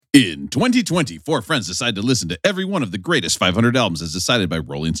In 2020, four friends decided to listen to every one of the greatest 500 albums as decided by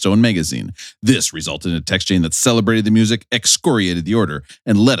Rolling Stone magazine. This resulted in a text chain that celebrated the music, excoriated the order,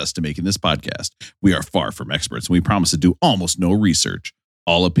 and led us to making this podcast. We are far from experts, and we promise to do almost no research.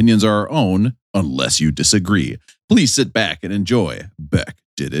 All opinions are our own, unless you disagree. Please sit back and enjoy Beck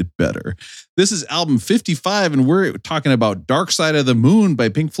Did It Better. This is album 55, and we're talking about Dark Side of the Moon by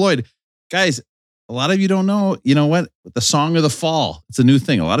Pink Floyd. Guys, a lot of you don't know, you know what? The Song of the Fall. It's a new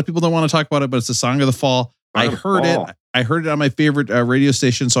thing. A lot of people don't want to talk about it, but it's the Song of the Fall. I heard it on my favorite radio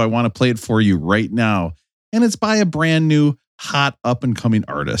station, so I want to play it for you right now. And it's by a brand new, hot, up-and-coming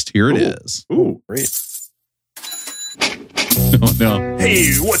artist. Here it is. Ooh, great. Oh, no.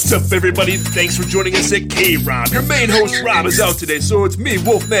 Hey, what's up, everybody? Thanks for joining us at K-Rob. Your main host, Rob, is out today, so it's me,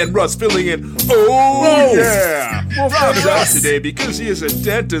 Wolfman Russ, filling in. Oh, yeah! Rob's out today because he has a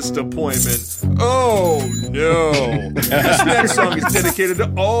dentist appointment. Oh, no. This next song is dedicated to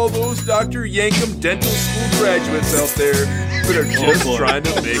all those Dr. Yankum Dental School graduates out there that are just trying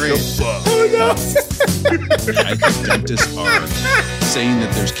to make a buck. Oh, no. I think dentists are saying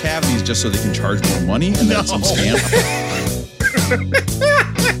that there's cavities just so they can charge more money, and that's some scam.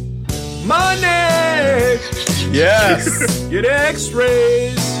 Money! Yes! Get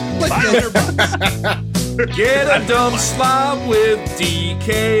x-rays! $500. Get a dumb slob with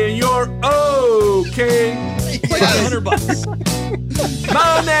DK and you're okay. $500.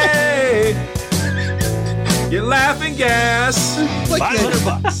 Money! Get laughing gas.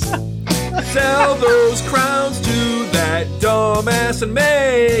 $500. Sell those crowns to that dumbass and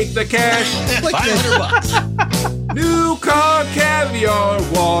make the cash. $500. New car, caviar,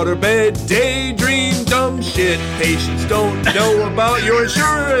 waterbed, daydream, dumb shit. Patients don't know about your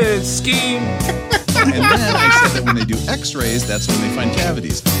insurance scheme. And then I said that when they do x-rays, that's when they find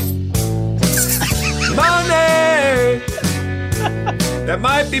cavities. Money! That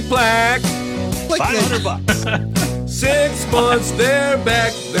might be plaque. $500. 6 months, they're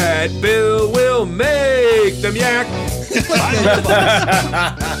back. That bill will make them yak.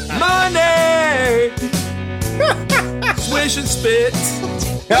 $500. Money! Swish and spit.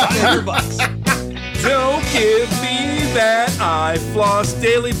 $500. Don't give me that I floss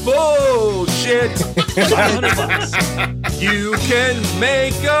daily bullshit. $500. You can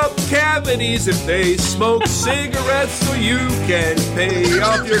make up cavities if they smoke cigarettes, so you can pay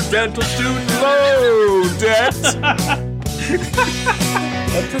off your dental student loan debt.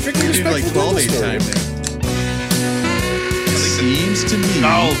 A perfectly respectful like 12 time there. Seems to me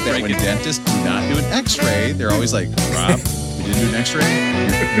that when dentists do not do an x-ray, they're always like, Rob, we didn't do an x-ray.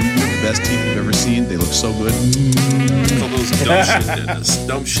 You're the best teeth we've ever seen. They look so good. All those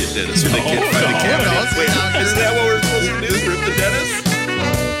dumb shit dentists. They can't find the cavities. Wait, isn't that what we're supposed to do? Rip the dentist?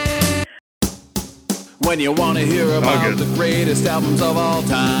 When you want to hear about the greatest albums of all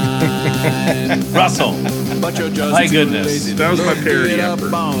time. Russell. But you're just My goodness. That was my parody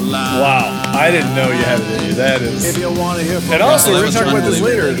effort. Wow. I didn't know you had it in you. That is. If you want to hear from And also, we're going to talk about this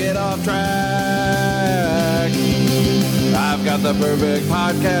later. Get off track. I've got the perfect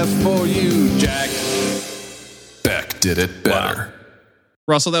podcast for you, Jack. Beck did it better. Wow.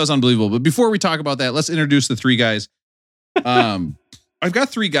 Russell, that was unbelievable. But before we talk about that, let's introduce the three guys. I've got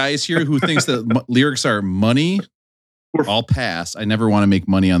three guys here who thinks that lyrics are money. I'll pass. I never want to make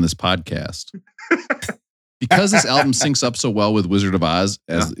money on this podcast. Because this album syncs up so well with Wizard of Oz,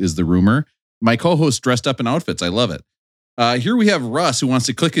 as is the rumor, my co-host dressed up in outfits. I love it. Here we have Russ, who wants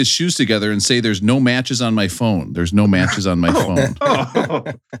to click his shoes together and say, there's no matches on my phone. There's no matches on my phone.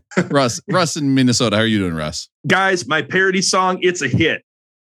 Russ in Minnesota. How are you doing, Russ? Guys, my parody song, it's a hit.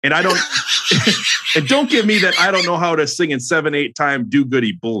 And I don't, and don't give me that I don't know how to sing in 7/8 time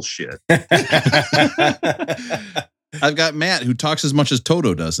do-goody bullshit. I've got Matt, who talks as much as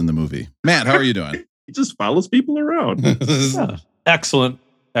Toto does in the movie. Matt, how are you doing? He just follows people around. Excellent.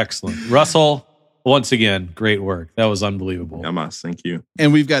 Russell, once again, great work. That was unbelievable. Yamas, thank you.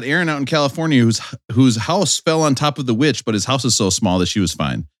 And we've got Aaron out in California whose house fell on top of the witch, but his house is so small that she was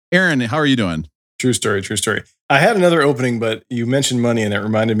fine. Aaron, how are you doing? True story. I had another opening, but you mentioned money, and it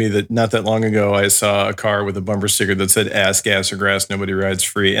reminded me that not that long ago, I saw a car with a bumper sticker that said ass, gas, or grass, nobody rides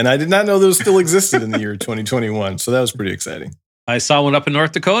free. And I did not know those still existed in the year 2021. So that was pretty exciting. I saw one up in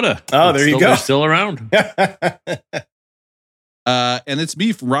North Dakota. Oh, there you go. They're still around. And it's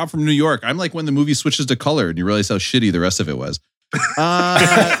me, Rob from New York. I'm like when the movie switches to color and you realize how shitty the rest of it was.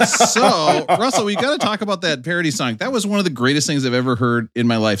 So, Russell, we got to talk about that parody song. That was one of the greatest things I've ever heard in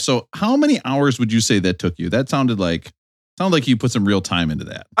my life. So how many hours would you say that took you? That sounded like you put some real time into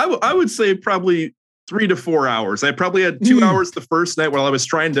that. I would say probably 3 to 4 hours. I probably had 2 hours the first night while I was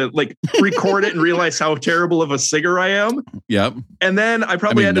trying to like record it and realize how terrible of a singer I am. Yep. And then I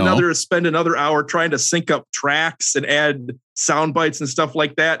probably had to spend another hour trying to sync up tracks and add sound bites and stuff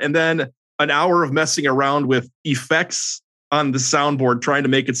like that. And then an hour of messing around with effects on the soundboard, trying to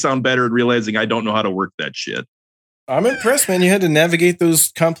make it sound better and realizing I don't know how to work that shit. I'm impressed, man. You had to navigate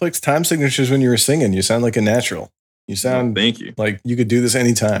those complex time signatures when you were singing. You sound like a natural. You sound thank you. Like you could do this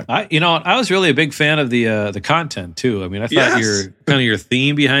anytime. I was really a big fan of the content too. I mean, I thought your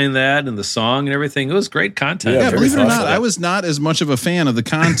theme behind that and the song and everything, it was great content. Yeah, believe it or not, I was not as much of a fan of the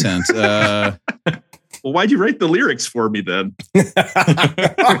content. Well, why'd you write the lyrics for me then?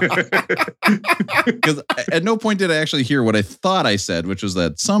 Because at no point did I actually hear what I thought I said, which was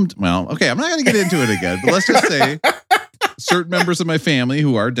that I'm not going to get into it again, but let's just say certain members of my family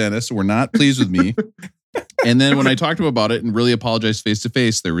who are dentists were not pleased with me. And then when I talked to them about it and really apologized face to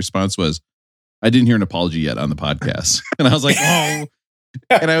face, their response was, I didn't hear an apology yet on the podcast. And I was like, oh.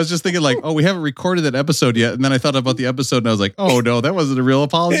 And I was just thinking like, oh, we haven't recorded that episode yet. And then I thought about the episode and I was like, oh, no, that wasn't a real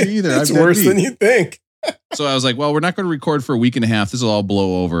apology either. It's worse than you think. So I was like, well, we're not going to record for a week and a half. This will all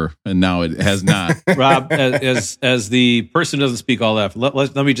blow over. And now it has not. Rob, as the person who doesn't speak all that,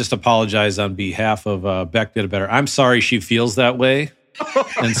 let me just apologize on behalf of Beck Did It Better. I'm sorry she feels that way.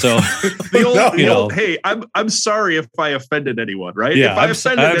 And so, hey, I'm sorry if I offended anyone, right? Yeah, if I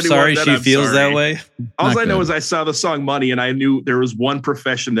offended anyone, sorry she feels sorry. that way. All I know is I saw the song Money and I knew there was one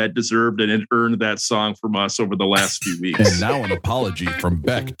profession that deserved and had earned that song from us over the last few weeks. And now an apology from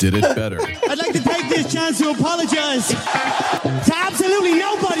Beck Did It Better. I'd like to take this chance to apologize to absolutely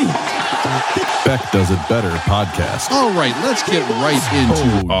nobody. Beck Does It Better podcast. All right, let's get right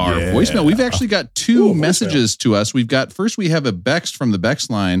into our voicemail. We've actually got two messages to us. We have a Bex from the Bex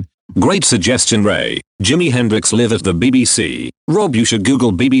line. Great suggestion, Ray. Jimi Hendrix live at the BBC. Rob, you should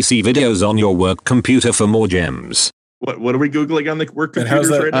Google BBC videos on your work computer for more gems. What are we Googling on the work computers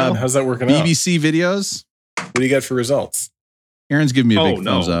right now? How's that working out? BBC videos? What do you got for results? Aaron's giving me a big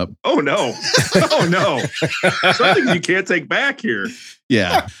thumbs up. Oh, no. Oh, no. Something you can't take back here.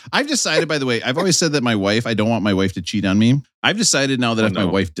 Yeah. I've decided, by the way, I've always said that I don't want my wife to cheat on me. I've decided now that my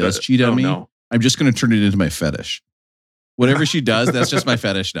wife does cheat on me, I'm just going to turn it into my fetish. Whatever she does, that's just my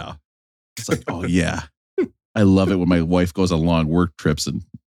fetish now. It's like, oh, yeah. I love it when my wife goes on long work trips and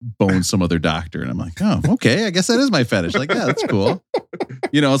bones some other doctor. And I'm like, oh, okay. I guess that is my fetish. Like, yeah, that's cool.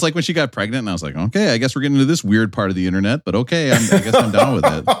 It's like when she got pregnant and I was like, okay, I guess we're getting into this weird part of the internet, but okay, I guess I'm down with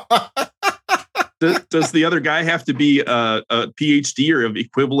it. Does the other guy have to be a PhD or of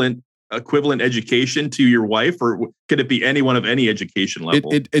equivalent education to your wife, or could it be anyone of any education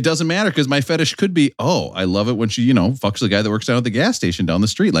level? It doesn't matter because my fetish could be, I love it when she, fucks the guy that works down at the gas station down the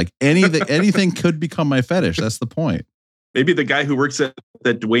street. Like anything could become my fetish. That's the point. Maybe the guy who works at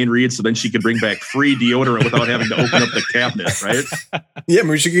Dwayne Reed, so then she could bring back free deodorant without having to open up the cabinet, right? Yeah,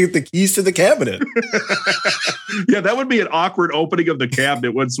 maybe she could get the keys to the cabinet. Yeah, that would be an awkward opening of the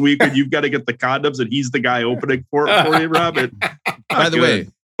cabinet once a week when you've got to get the condoms and he's the guy opening for you, Robin. By the way,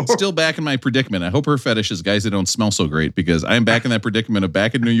 still back in my predicament. I hope her fetish is guys that don't smell so great because I am back in that predicament of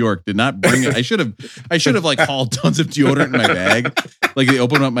back in New York. Did not bring it. I should have like hauled tons of deodorant in my bag. Like they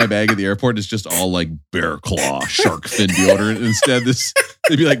open up my bag at the airport. It's just all like bear claw, shark fin deodorant. Instead,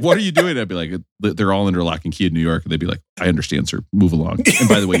 they'd be like, "What are you doing?" I'd be like, "They're all under lock and key in New York." And they'd be like, "I understand, sir. Move along." And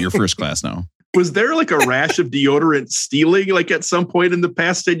by the way, you're first class now. Was there like a rash of deodorant stealing like at some point in the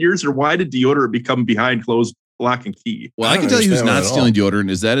past 10 years, or why did deodorant become behind closed lock and key? Well, I can tell you who's not stealing deodorant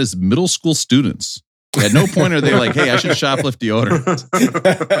is middle school students. At no point are they like, "Hey, I should shoplift deodorant."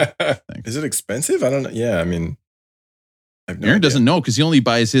 Is it expensive? I don't know. Yeah, I mean, Aaron doesn't know because he only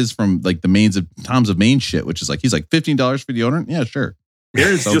buys his from like the Tom's of Maine shit, which is like he's like $15 for deodorant. Yeah, sure.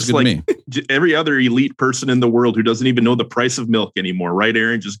 Aaron's just like every other elite person in the world who doesn't even know the price of milk anymore, right,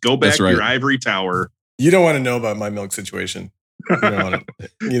 Aaron? Just go back to your ivory tower. You don't want to know about my milk situation. You don't want to,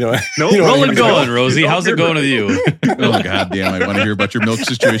 roll it going, Rosie. How's it going with you? Oh, God damn. I want to hear about your milk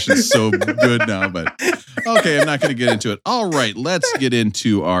situation. It's so good now, but okay, I'm not going to get into it. All right, let's get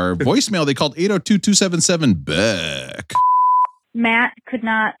into our voicemail. They called 802-277-BECK. Matt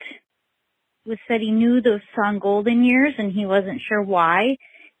said he knew the song Golden Years and he wasn't sure why.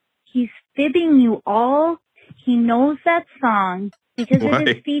 He's fibbing you all. He knows that song because it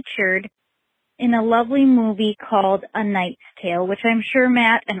is featured in a lovely movie called A Knight's Tale, which I'm sure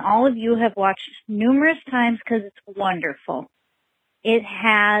Matt and all of you have watched numerous times because it's wonderful. It's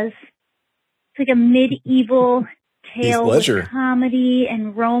like a medieval tale with comedy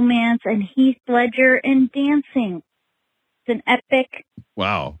and romance and Heath Ledger and dancing. an epic,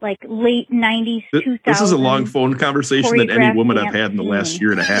 Wow. like late 90s, 2000s. This is a long phone conversation than any choreographed woman I've dance had in the last scene.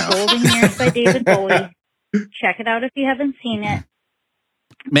 year and a half. Golden Years by David Bowie. Check it out if you haven't seen it.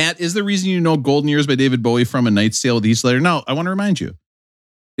 Matt, is the reason you know Golden Years by David Bowie from A Knight's Tale with Heath Ledger? No, I want to remind you,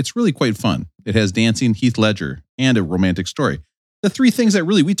 it's really quite fun. It has dancing, Heath Ledger, and a romantic story. The three things that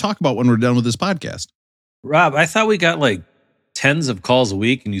really we talk about when we're done with this podcast. Rob, I thought we got like tens of calls a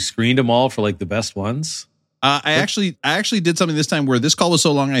week and you screened them all for like the best ones. I actually did something this time where this call was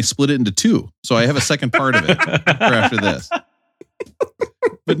so long I split it into two, so I have a second part of it for after this.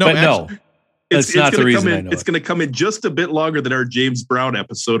 But no. That's not the reason I know it's going to come in just a bit longer than our James Brown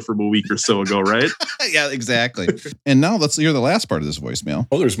episode from a week or so ago, right? Yeah, exactly. And now let's hear the last part of this voicemail.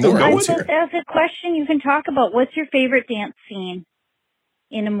 Oh, there's more. I would like to ask a question you can talk about. What's your favorite dance scene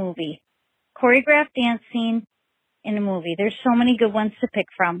in a movie? Choreographed dance scene in a movie. There's so many good ones to pick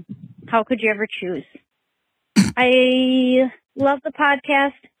from. How could you ever choose? I love the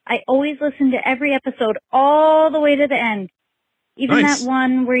podcast. I always listen to every episode all the way to the end. Even Nice. that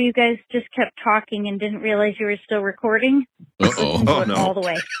one where you guys just kept talking and didn't realize you were still recording. Uh-oh. Oh, no. All the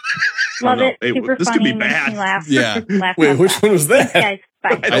way. Love no. it. Hey, Super this could funny. be Makes bad. me laugh. Yeah. Laugh Wait, out which loud. one was Thanks, that? guys.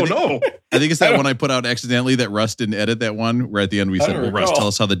 Bye. I don't know. I think it's that one I put out accidentally that Russ didn't edit that one where at the end we I said, don't well, Russ, recall. tell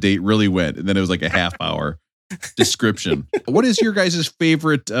us how the date really went. And then it was like a half hour description. What is your guys'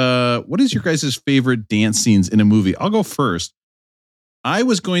 favorite dance scenes in a movie? I'll go first. I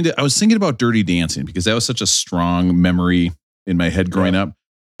was thinking about Dirty Dancing because that was such a strong memory in my head growing up.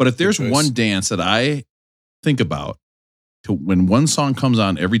 But if there's choice. one dance that I think about to when one song comes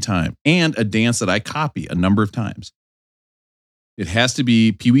on every time and a dance that I copy a number of times, it has to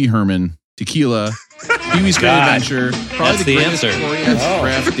be Pee Wee Herman, Tequila, Pee Wee's Great God, Adventure, that's probably the greatest answer.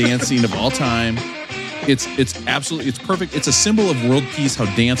 choreographed dance scene of all time. It's absolutely, it's perfect. It's a symbol of world peace, how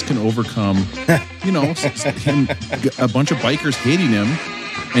dance can overcome, him, a bunch of bikers hating him,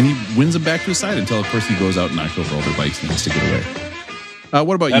 and he wins them back to his side until, of course, he goes out and knocks over all their bikes and has to get away.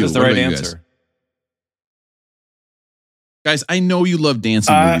 What about That you? is the What right about you answer. Guys, I know you love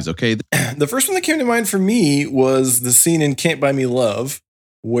dancing movies, okay? The first one that came to mind for me was the scene in Can't Buy Me Love,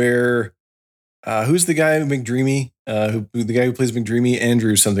 where who's the guy McDreamy? The guy who plays McDreamy,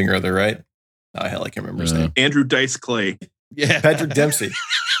 Andrew something or other, right? Oh hell, I can't remember his name. Andrew Dice Clay. Yeah. Patrick Dempsey.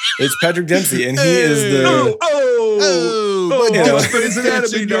 It's Patrick Dempsey, and he is the What's the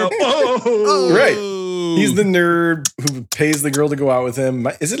anatomy now? Right. He's the nerd who pays the girl to go out with him.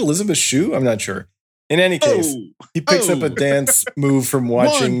 Is it Elizabeth Shue? I'm not sure. In any case, he picks up a dance move from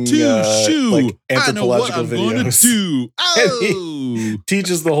watching 1, 2, shoe. like I know what anthropological I'm gonna videos. do. And he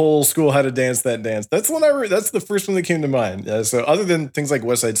teaches the whole school how to dance that dance. That's the one that's the first one that came to mind. So other than things like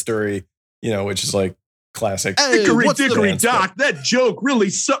West Side Story, which is like classic. Hickory what's the dickory dance, doc. That joke really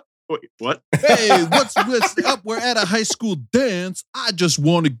sucked. Wait, what? Hey, what's up? We're at a high school dance. I just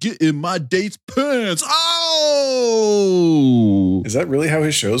want to get in my date's pants. Oh, Is that really how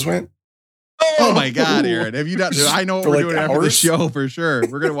his shows went? oh my God, Aaron! Have you not? I know what For we're like doing after the hours? show for sure.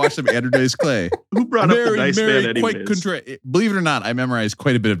 We're gonna watch some Andrew Dice Clay. Who brought up the Dice Man quite anyways? believe it or not, I mememorized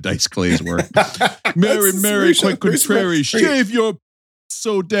quite a bit of Dice Clay's work. Mary, That's Mary, very quite contrary. great. Shave your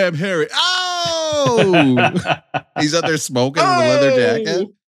so damn hairy. Oh, he's out there smoking with a leather jacket.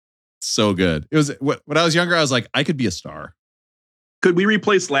 So good. It was when I was younger. I was like, I could be a star. Could we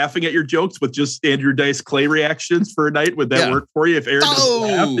replace laughing at your jokes with just Andrew Dice Clay reactions for a night? Would that work for you? If Aaron doesn't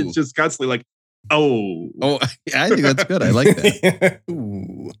laugh, it's just constantly like, oh, I think that's good. I like that.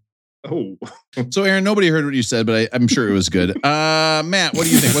 Ooh. oh. So, Aaron, nobody heard what you said, but I'm sure it was good. Matt, what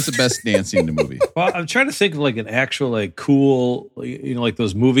do you think? What's the best dance scene in the movie? Well, I'm trying to think of like an actual like cool, like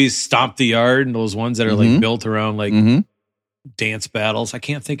those movies, Stomp the Yard, and those ones that are like built around like dance battles. I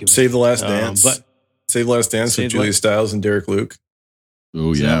can't think of it. Save the Last Dance. But Save the Last Dance Save with the Julia Last- Stiles and Derek Luke.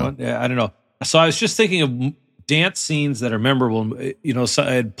 Oh, is that yeah. one? Yeah, I don't know. So I was just thinking of dance scenes that are memorable.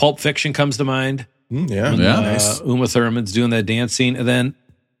 Pulp Fiction comes to mind. Yeah. Yeah. Nice. Uma Thurman's doing that dance scene, and then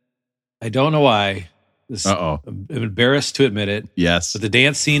I don't know why. Uh-oh. I'm embarrassed to admit it. Yes. But the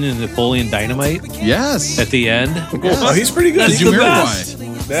dance scene in Napoleon Dynamite Yes. at the end. Oh, he's pretty good. That's He's the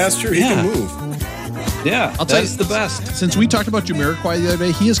Jamiroquai. best. That's true. He Yeah. can move. Yeah, I'll tell that's you- the best. Since we talked about Jamiroquai the other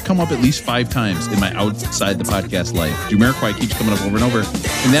day, he has come up at least 5 times in my outside the podcast life. Jamiroquai keeps coming up over and over.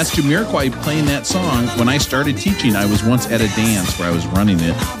 And that's Jamiroquai playing that song. When I started teaching, I was once at a dance where I was running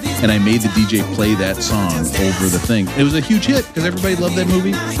it, and I made the DJ play that song over the thing. It was a huge hit because everybody loved that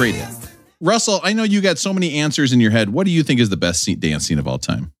movie. Great hit. Russell, I know you got so many answers in your head. What do you think is the best dance scene of all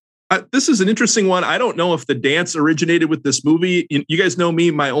time? This is an interesting one. I don't know if the dance originated with this movie. You guys know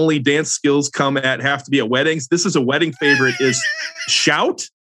me. My only dance skills have to be at weddings. This is a wedding favorite is Shout.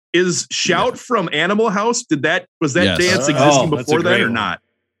 Is Shout from Animal House? Was that Yes. dance existing before that or one. not?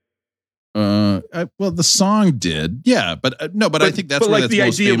 Well, the song did, yeah, but no, but I think that's but where like that's the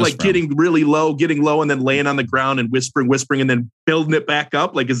most idea of famous like from. getting low, and then laying on the ground and whispering, and then building it back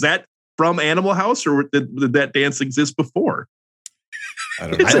up. Like, is that from Animal House, or did that dance exist before? I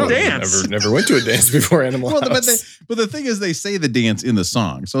don't It's know. a dance. Never went to a dance before Animal Well, House. but the thing is, they say the dance in the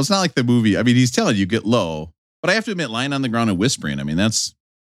song, so it's not like the movie. I mean, he's telling you get low, but I have to admit, lying on the ground and whispering. I mean, that's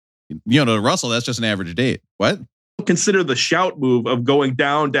to Russell, that's just an average date. What? Consider the Shout move of going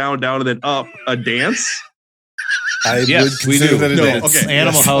down, and then up a dance. Yes, we do. That a No, dance. okay.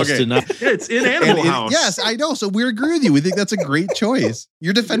 Animal House okay. did not. It's in Animal House. Yes, I know. So we agree with you. We think that's a great choice.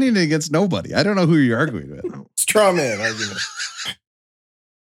 You're defending it against nobody. I don't know who you're arguing with. Straw man argument.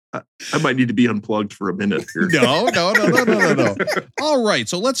 I might need to be unplugged for a minute here. No. All right.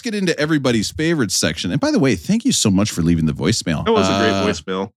 So let's get into everybody's favorite section. And by the way, thank you so much for leaving the voicemail. That was a great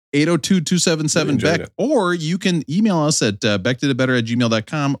voicemail. 802-277-BECK. Or you can email us at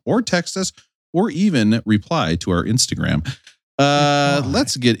beckdiditbetter@gmail.com or text us or even reply to our Instagram.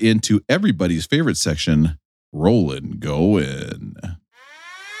 Let's get into everybody's favorite section, Rollin' Going.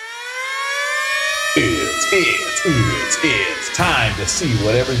 It's time to see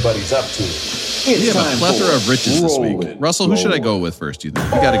what everybody's up to. We have a plethora of riches this week. Russell, who should I go with first, you think?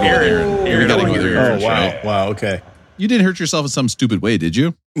 We got to go with Aaron. We got to go with Aaron. Oh, wow. Right? Wow. Okay. You didn't hurt yourself in some stupid way, did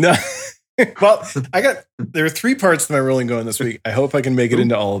you? No. Well, there are 3 parts to my rolling going this week. I hope I can make it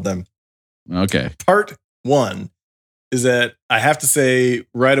into all of them. Okay. Part 1 is that I have to say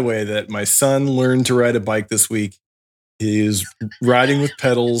right away that my son learned to ride a bike this week. He is riding with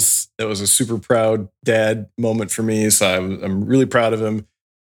pedals. That was a super proud dad moment for me. So I'm really proud of him.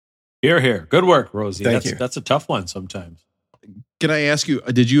 Here. Good work, Rosie. Thank you. That's a tough one sometimes. Can I ask you,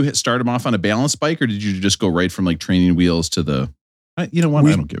 did you start him off on a balance bike or did you just go right from like training wheels to the, you know what?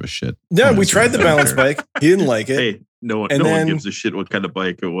 I don't give a shit. Yeah, we tried the balance bike. He didn't like it. Hey, no one gives a shit what kind of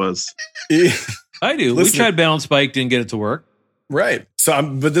bike it was. I do. Listen, we tried balance bike, didn't get it to work. Right. So,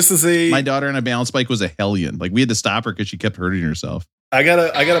 but this is my daughter on a balance bike was a hellion. Like we had to stop her because she kept hurting herself. I got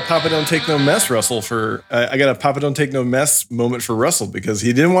a Papa Don't Take No Mess, Russell, I got a Papa Don't Take No Mess moment for Russell because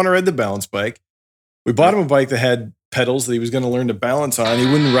he didn't want to ride the balance bike. We bought him a bike that had pedals that he was going to learn to balance on. He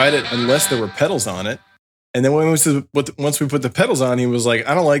wouldn't ride it unless there were pedals on it. And then once we put the pedals on, he was like,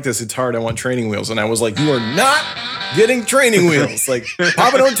 I don't like this. It's hard. I want training wheels. And I was like, you are not getting training wheels. Like,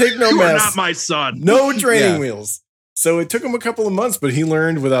 Papa Don't Take No You Mess. are not my son. No training wheels. So it took him a couple of months, but he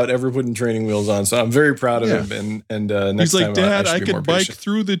learned without ever putting training wheels on. So I'm very proud of him. And next he's time like, Dad, I can can bike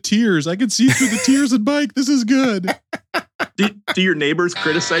through the tears. I can see through the tears and bike. This is good. Do your neighbors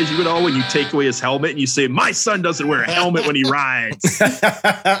criticize you at all when you take away his helmet and you say, my son doesn't wear a helmet when he rides? Give me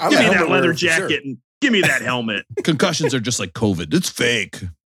that leather jacket and give me that helmet. Concussions are just like COVID. It's fake.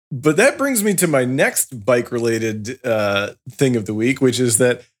 But that brings me to my next bike-related thing of the week, which is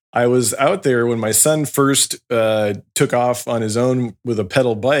that I was out there when my son first took off on his own with a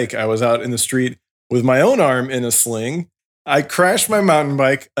pedal bike. I was out in the street with my own arm in a sling. I crashed my mountain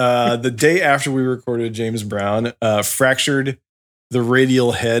bike the day after we recorded James Brown, fractured the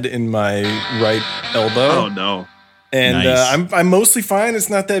radial head in my right elbow. Oh, no. And Nice. I'm mostly fine. It's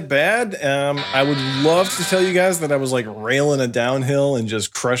not that bad. I would love to tell you guys that I was like railing a downhill and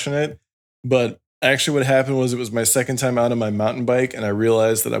just crushing it. But actually what happened was it was my second time out on my mountain bike. And I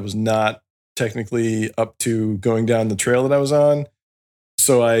realized that I was not technically up to going down the trail that I was on.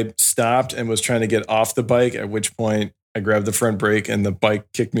 So I stopped and was trying to get off the bike, at which point I grabbed the front brake and the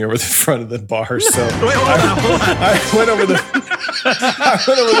bike kicked me over the front of the bars. So I went over the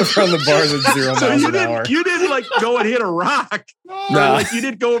front of the bars at 0 miles an hour. You didn't like go and hit a rock. No. Like you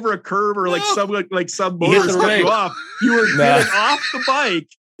didn't go over a curb or like some motorist cut you off. You were getting off the bike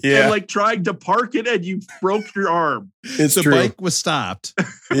and like trying to park it and you broke your arm. It's the true. bike was stopped.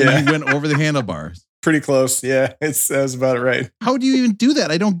 And you went over the handlebars. Pretty close. Yeah, that was about it right. How do you even do that?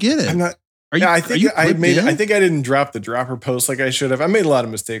 I don't get it. I'm not. I think I didn't drop the dropper post like I should have. I made a lot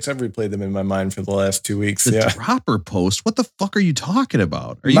of mistakes. I've replayed them in my mind for the last 2 weeks. The dropper post? What the fuck are you talking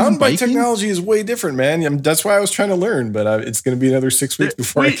about? Are you mountain bike biking? technology is way different, man. That's why I was trying to learn, but it's going to be another 6 weeks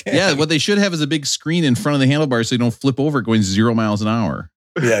before I can. Yeah, what they should have is a big screen in front of the handlebars so you don't flip over going 0 miles an hour.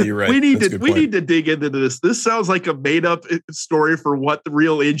 Yeah, you're right. We need to dig into this. This sounds like a made up story for what the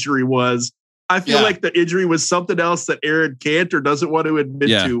real injury was. I feel like the injury was something else that Aaron can't or doesn't want to admit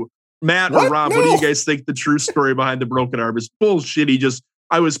to. Matt or Rob, what do you guys think the true story behind the broken arm is? Bullshit.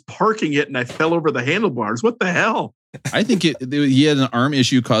 I was parking it and I fell over the handlebars. What the hell? I think he had an arm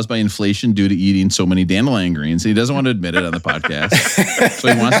issue caused by inflation due to eating so many dandelion greens. And he doesn't want to admit it on the podcast.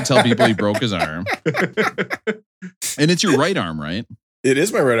 So he wants to tell people he broke his arm. And it's your right arm, right? It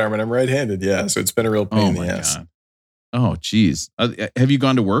is my right arm, and I'm right-handed. Yeah, so it's been a real pain in the ass. God. Oh, geez. Have you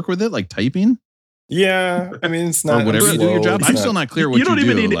gone to work with it, like typing? Yeah, I mean, it's not. Or whatever you do your job. I'm still not clear what you do. You don't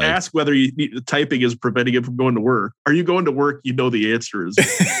even need to ask whether typing is preventing it from going to work. Are you going to work? You know the answer is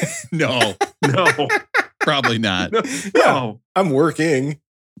no. No. Probably not. No. I'm working.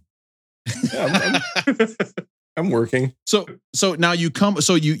 Yeah, I'm working. So now you come.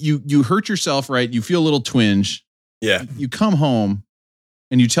 So you hurt yourself, right? You feel a little twinge. Yeah. You come home,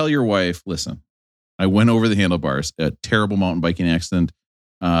 and you tell your wife, "Listen, I went over the handlebars. A terrible mountain biking accident.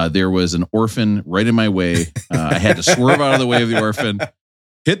 There was an orphan right in my way. I had to swerve out of the way of the orphan,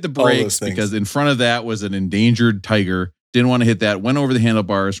 hit the brakes because in front of that was an endangered tiger. Didn't want to hit that. Went over the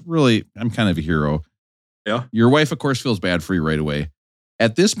handlebars. Really, I'm kind of a hero." Yeah. Your wife, of course, feels bad for you right away.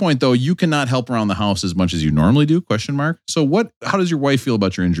 At this point, though, you cannot help around the house as much as you normally do, ? So how does your wife feel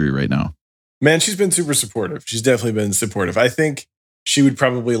about your injury right now? Man, she's been super supportive. She's definitely been supportive. I think she would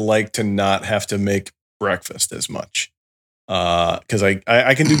probably like to not have to make breakfast as much. Because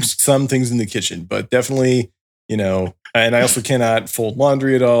I can do some things in the kitchen, but definitely, and I also cannot fold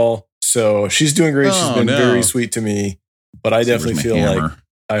laundry at all. So she's doing great. She's been very sweet to me, but I definitely feel like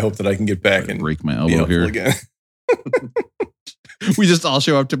I hope that I can get back and break my elbow here again. We just all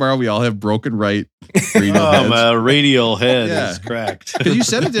show up tomorrow. We all have broken right radial head is cracked. Because you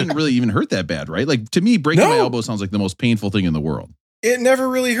said it didn't really even hurt that bad, right? Like, to me, breaking my elbow sounds like the most painful thing in the world. It never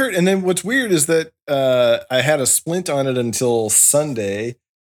really hurt. And then what's weird is that I had a splint on it until Sunday.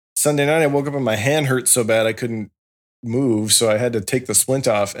 Sunday night, I woke up and my hand hurt so bad I couldn't move. So I had to take the splint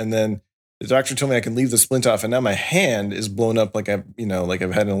off. And then the doctor told me I can leave the splint off. And now my hand is blown up like I've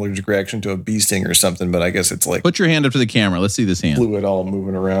had an allergic reaction to a bee sting or something. But I guess it's like. Put your hand up to the camera. Let's see this hand. Fluid all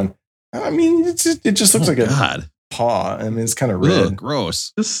moving around. I mean, it just looks like a paw. I mean, it's kind of red. Ugh,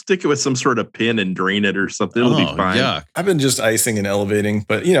 gross. Just stick it with some sort of pin and drain it or something. It'll be fine. Yuck. I've been just icing and elevating,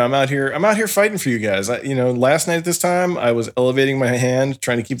 but I'm out here fighting for you guys. Last night at this time, I was elevating my hand,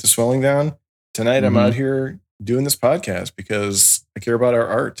 trying to keep the swelling down. Tonight, I'm out here doing this podcast because I care about our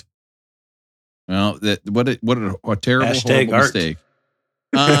art. Well, what a terrible, horrible mistake.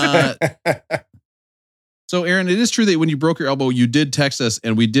 So, Aaron, it is true that when you broke your elbow, you did text us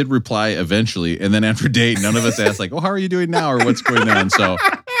and we did reply eventually. And then after a day, none of us asked like, "Oh, how are you doing now?" or "What's going on?" So,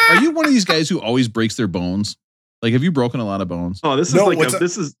 are you one of these guys who always breaks their bones? Like, have you broken a lot of bones? Oh, this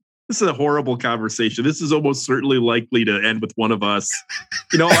is a horrible conversation. This is almost certainly likely to end with one of us.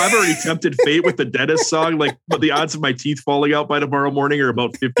 I've already tempted fate with the dentist song. Like, but the odds of my teeth falling out by tomorrow morning are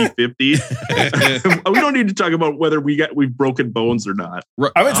about 50-50. We don't need to talk about whether we've broken bones or not.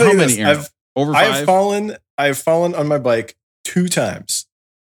 I would tell you this. Aaron? Over 5? I've fallen on my bike 2 times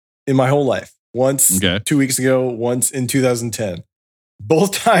in my whole life. Once 2 weeks ago, once in 2010.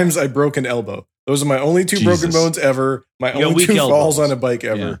 Both times I broke an elbow. Those are my only 2 broken bones ever. My only 2 falls on a bike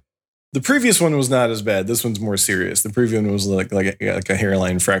ever. Yeah. The previous one was not as bad. This one's more serious. The previous one was like a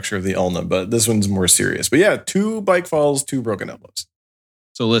hairline fracture of the ulna, but this one's more serious. But yeah, 2 bike falls, 2 broken elbows.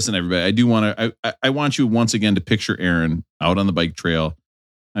 So listen, everybody, I do want to. I want you once again to picture Aaron out on the bike trail.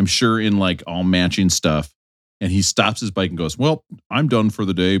 I'm sure in like all matching stuff. And he stops his bike and goes, "Well, I'm done for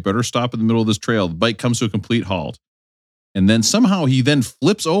the day. Better stop in the middle of this trail." The bike comes to a complete halt. And then somehow he then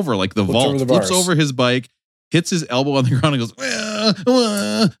flips over like the vault, flips over his bike, hits his elbow on the ground and goes,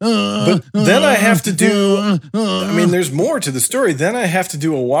 But then I have to do, there's more to the story. Then I have to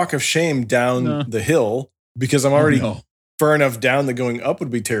do a walk of shame down the hill because I'm already far enough down that going up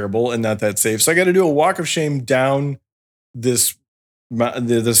would be terrible and not that safe. So I got to do a walk of shame down this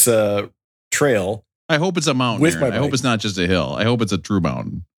trail. I hope it's a mountain. I hope it's not just a hill. I hope it's a true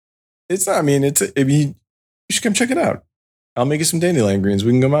mountain. It's not. You should come check it out. I'll make you some dandelion greens.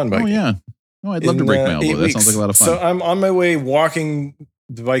 We can go mountain biking. Oh yeah. Oh, I'd love to break my elbow. That sounds like a lot of fun. So I'm on my way walking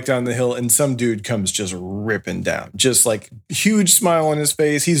the bike down the hill, and some dude comes just ripping down, just like huge smile on his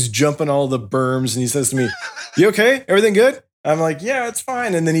face. He's jumping all the berms, and he says to me, "You okay? Everything good?" I'm like, "Yeah, it's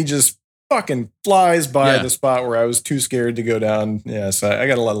fine." And then he just fucking flies by the spot where I was too scared to go down. Yeah, so I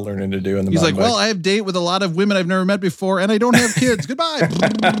got a lot of learning to do in the He's like, bike. "Well, I have date with a lot of women I've never met before, and I don't have kids. Goodbye."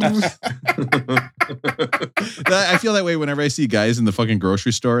 I feel that way whenever I see guys in the fucking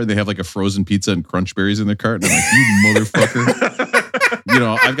grocery store and they have like a frozen pizza and crunch berries in their cart. And I'm like, "You motherfucker."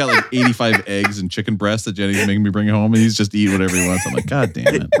 I've got like 85 eggs and chicken breasts that Jenny's making me bring home, and he's just eating whatever he wants. I'm like, "God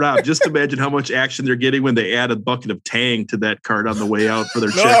damn it." Rob, just imagine how much action they're getting when they add a bucket of Tang to that cart on the way out for their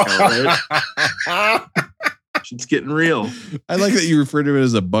checkout, right? It's getting real. I like that you refer to it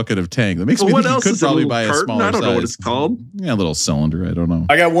as a bucket of Tang. That makes me think you could probably buy a smaller size. I don't know what it's called. Yeah, a little cylinder. I don't know.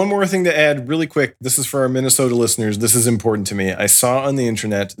 I got one more thing to add really quick. This is for our Minnesota listeners. This is important to me. I saw on the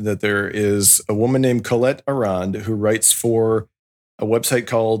internet that there is a woman named Colette Arand who writes for a website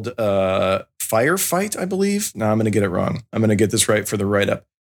called Firefight, I believe. No, I'm going to get it wrong. I'm going to get this right for the write-up.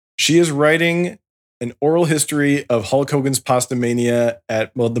 She is writing an oral history of Hulk Hogan's Pastamania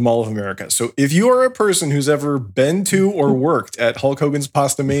at the Mall of America. So if you are a person who's ever been to or worked at Hulk Hogan's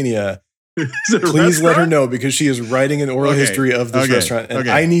Pastamania, please let her know, because she is writing an oral history of this restaurant, and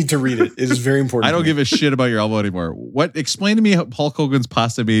I need to read it. It is very important. I don't give a shit about your elbow anymore. Explain to me Hulk Hogan's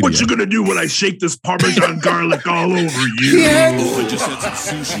Pastamania. What you gonna do when I shake this Parmesan garlic all over you? I just had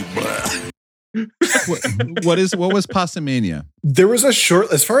some sushi. What was Pastamania? There was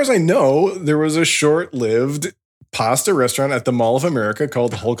as far as I know, there was a short-lived pasta restaurant at the Mall of America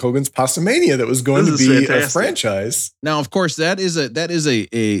called Hulk Hogan's Pastamania that was going to be a franchise. Now, of course, that is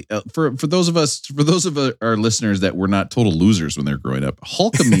for those of our listeners that were not total losers when they were growing up.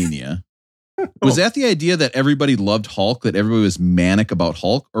 Hulkamania was that the idea that everybody loved Hulk, that everybody was manic about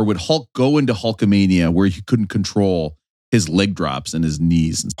Hulk, or would Hulk go into Hulkamania where he couldn't control his leg drops and his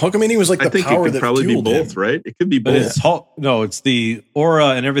knees? Hulkamania was like I think it could probably be both, right? It could be both. But it's Hulk. No, it's the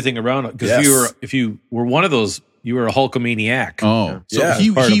aura and everything around it. Because if you were one of those, you were a Hulkamaniac. Oh, so he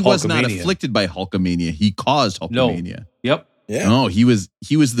was not afflicted by Hulkamania. He caused Hulkamania. No. Yep. Yeah. No, he was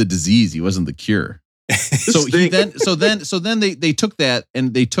the disease. He wasn't the cure. So then they took that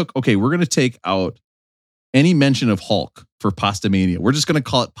and they took, okay, we're going to take out any mention of Hulk for Pastamania. We're just going to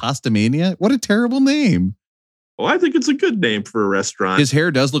call it Pastamania. What a terrible name. Well, I think it's a good name for a restaurant. His hair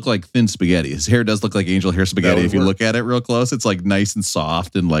does look like thin spaghetti. His hair does look like angel hair spaghetti. If you look at it real close, it's like nice and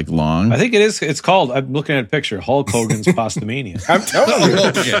soft and like long. I think it is. It's called, I'm looking at a picture, Hulk Hogan's Pastamania. I'm telling you.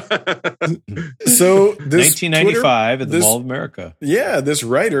 So this 1995 at the Mall of America. Yeah, this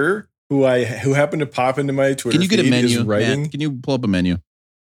writer who happened to pop into my Twitter Can you get a menu? is writing Can you pull up a menu?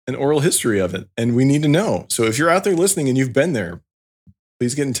 An oral history of it, and we need to know. So if you're out there listening and you've been there,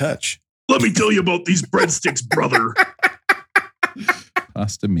 please get in touch. Let me tell you about these breadsticks, brother.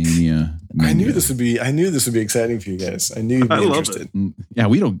 Pastamania. I knew this would be exciting for you guys. I knew you'd be interested. Yeah,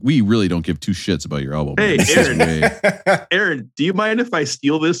 we really don't give two shits about your elbow. Hey, Aaron, do you mind if I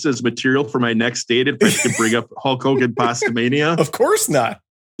steal this as material for my next date if I can bring up Hulk Hogan Pastamania? Of course not.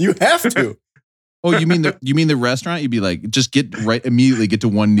 You have to. Oh, you mean the restaurant? You'd be like, just immediately get to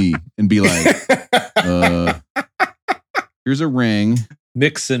one knee and be like, here's a ring.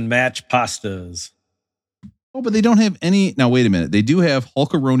 Mix and match pastas. Oh, but they don't have any. Now, wait a minute. They do have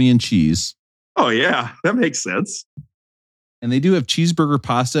Hulkaroni and cheese. Oh, yeah. That makes sense. And they do have cheeseburger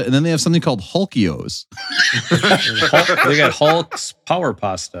pasta. And then they have something called Hulkios. They got Hulk's Power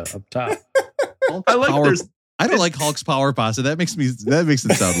Pasta up top. I don't like Hulk's Power Pasta. That makes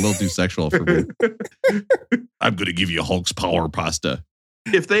it sound a little too sexual for me. I'm going to give you Hulk's Power Pasta.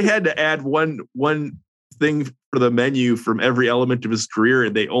 If they had to add one thing for the menu from every element of his career,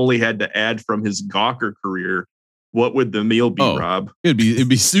 and they only had to add from his Gawker career, what would the meal be, Rob? It'd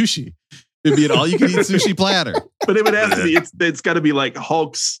be sushi. It'd be an all-you-can-eat sushi platter. But it would have to be. It's got to be like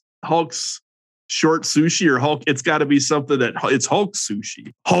Hulk's short sushi, or Hulk. It's got to be something that it's Hulk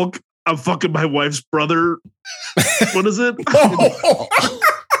sushi. Hulk, I'm fucking my wife's brother. What is it?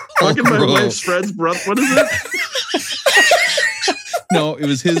 Fucking my wife's friend's brother. What is it? No, it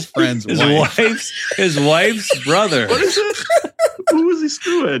was his friend's wife. His wife's brother. What is it? Who was he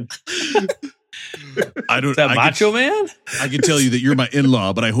screwing? Is that Macho Man? I can tell you that you're my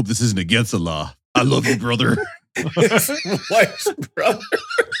in-law, but I hope this isn't against the law. I love you, brother. His wife's brother.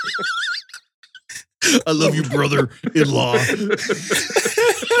 I love you, brother-in-law.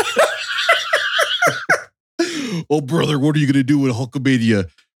 Oh, brother, what are you going to do when Hulkamania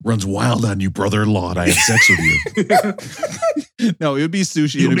runs wild on you, brother-in-law, and I have sex with you? No, it would be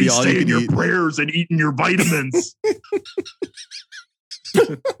sushi. You'll It'd be be all saying you your eat. prayers and eating your vitamins.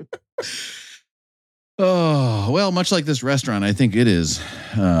 Oh, well, much like this restaurant, I think it is.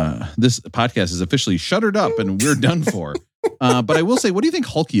 This podcast is officially shuttered up and we're done for. But I will say, what do you think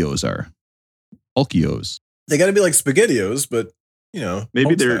Hulkios are? Hulkios. They got to be like SpaghettiOs, but, maybe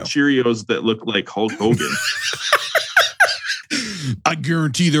Hulk they're style. Cheerios that look like Hulk Hogan. I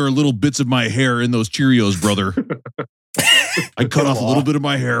guarantee there are little bits of my hair in those Cheerios, brother. I cut off a little bit of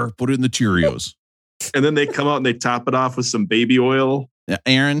my hair, put it in the Cheerios. And then they come out and they top it off with some baby oil. Now,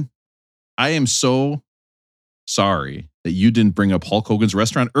 Aaron, I am so sorry that you didn't bring up Hulk Hogan's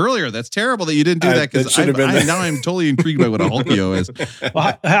restaurant earlier. That's terrible that you didn't do that, because now I'm totally intrigued by what a Hulkio is.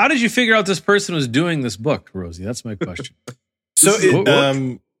 Well, how did you figure out this person was doing this book, Rosie? That's my question. So,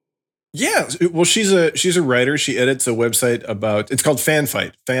 she's a writer. She edits a website it's called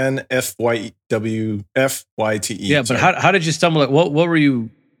FanFyte. Fan, FYWFYTE. Yeah, but how did you stumble at what were you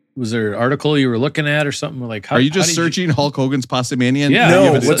was there an article you were looking at or something? Like, are you just searching Hulk Hogan's Pastamania? Yeah.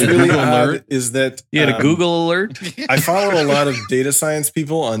 No, what's really odd is that you had a Google alert. I follow a lot of data science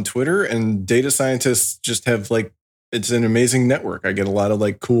people on Twitter, and data scientists just have like, it's an amazing network. I get a lot of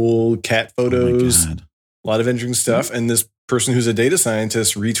like cool cat photos, a lot of interesting stuff. And this person who's a data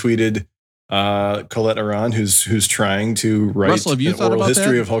scientist retweeted Colette Aron, who's trying to write Russell, have you an thought oral about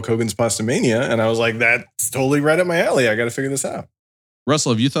history that? of Hulk Hogan's Pastamania. And I was like, that's totally right up my alley. I got to figure this out.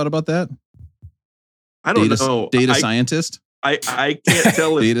 Russell, have you thought about that? I don't know. Data scientist? I can't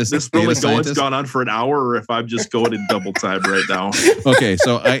tell if this really going's gone on for an hour or if I'm just going in double time right now. Okay,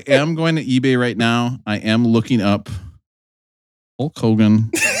 so I am going to eBay right now. I am looking up Hulk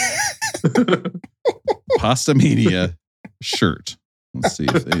Hogan Pastamania shirt. Let's see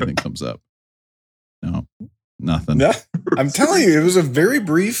if anything comes up. No, nothing. No, I'm telling you, it was a very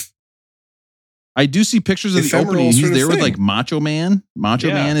brief. I do see pictures of the opening. He's there with like Macho Man. Macho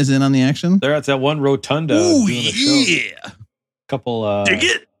Man is in on the action. They're at that one rotunda. Ooh, doing a show. Couple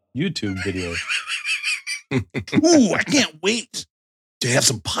YouTube videos. Ooh, I can't wait to have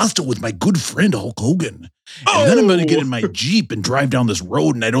some pasta with my good friend Hulk Hogan. And then I'm going to get in my Jeep and drive down this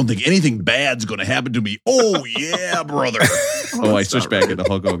road, and I don't think anything bad's going to happen to me. Oh, yeah, brother. I switched back into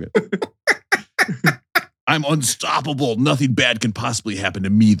Hulk Hogan. I'm unstoppable. Nothing bad can possibly happen to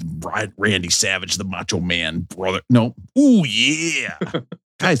me, Randy Savage, the Macho Man, brother. No. Ooh, yeah.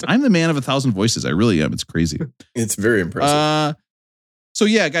 Guys, I'm the man of 1,000 voices. I really am. It's crazy. It's very impressive. So,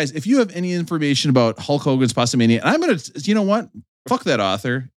 yeah, guys, if you have any information about Hulk Hogan's Pastamania, and I'm going to, you know what? Fuck that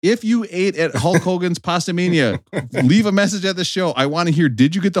author. If you ate at Hulk Hogan's Pastamania, leave a message at the show. I want to hear,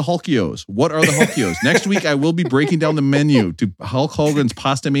 did you get the Hulkios? What are the Hulkios? Next week, I will be breaking down the menu to Hulk Hogan's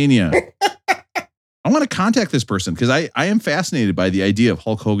Pastamania. I want to contact this person because I am fascinated by the idea of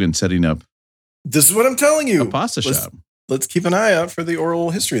Hulk Hogan setting up. This is what I'm telling you. A pasta shop. Let's keep an eye out for the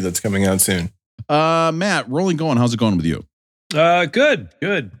oral history that's coming out soon. Matt, rolling going. How's it going with you?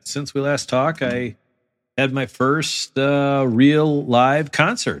 Good. Since we last talked, I had my first real live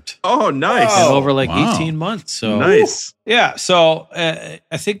concert. Oh, nice. In over 18 months. So nice. Yeah. So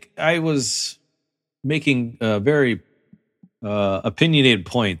I think I was making a very opinionated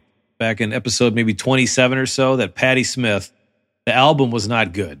point back in episode maybe 27 or so that Patti Smith, the album was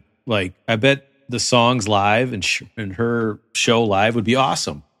not good. Like, I bet the songs live and her show live would be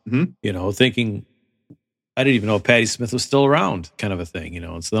awesome. Mm-hmm. You know, thinking, I didn't even know if Patti Smith was still around, kind of a thing, you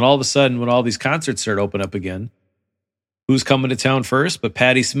know. And so then all of a sudden, when all these concerts start opening up again, who's coming to town first? But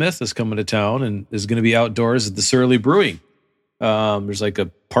Patti Smith is coming to town and is going to be outdoors at the Surly Brewing. There's like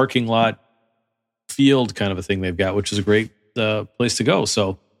a parking lot field kind of a thing they've got, which is a great place to go.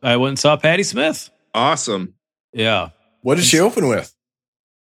 So I went and saw Patti Smith. Awesome. Yeah. What did she open with?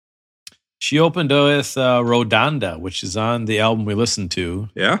 She opened with Rodanda, which is on the album we listened to.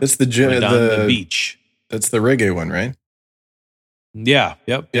 Yeah. That's the Beach. That's the reggae one, right? Yeah.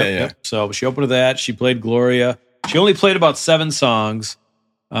 Yep. So she opened with that. She played Gloria. She only played about 7 songs,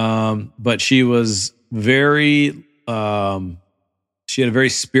 but she was she had a very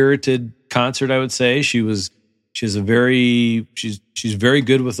spirited concert, I would say. She's very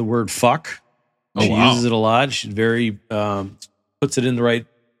good with the word fuck. She uses it a lot. She's very puts it in the right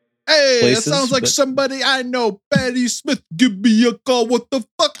places. That sounds like somebody I know. Patti Smith, give me a call. What the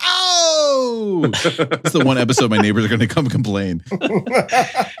fuck? Oh, it's the one episode my neighbors are going to come complain.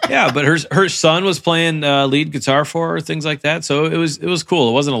 Yeah, but her son was playing lead guitar for her, things like that. So it was cool.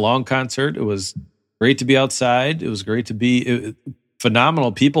 It wasn't a long concert. It was great to be outside. It was great to be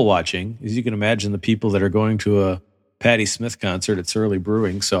phenomenal people watching. As you can imagine, the people that are going to a Patti Smith concert at Surly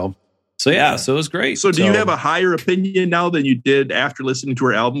Brewing. So it was great. So do you have a higher opinion now than you did after listening to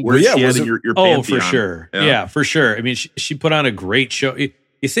her album? Where she had in your pantheon? Oh, for sure. Yeah, for sure. I mean, she put on a great show. You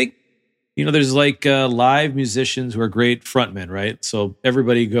think, there's like live musicians who are great frontmen, right? So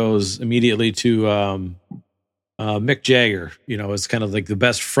everybody goes immediately to Mick Jagger. It's kind of like the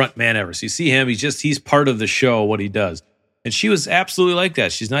best frontman ever. So you see him, he's part of the show, what he does. And she was absolutely like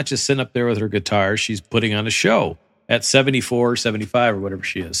that. She's not just sitting up there with her guitar. She's putting on a show at 74, 75 or whatever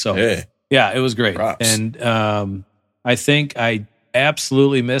she is. So yeah, it was great. Props. And I think I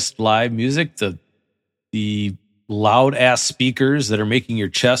absolutely missed live music. The loud ass speakers that are making your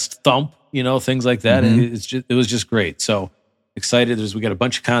chest thump, things like that. Mm-hmm. It was just great. So excited. We got a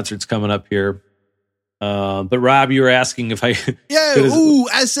bunch of concerts coming up here. But Rob, you were asking if I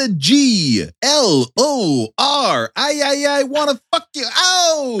I said GLOR. I want to fuck you.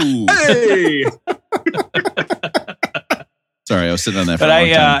 Oh, hey. Sorry, I was sitting on that for a long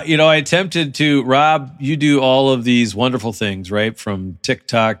time. I attempted to, Rob, you do all of these wonderful things, right? From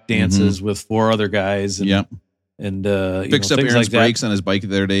TikTok dances with 4 other guys. And, and fixed up things Aaron's like that. brakes on his bike the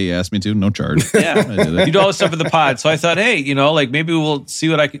other day. He asked me to, no charge. Yeah, I did it. you do all this stuff in the pod. So I thought, hey, like maybe we'll see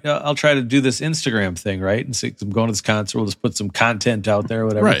what I can. I'll try to do this Instagram thing, right? And see, I'm going to this concert. We'll just put some content out there, or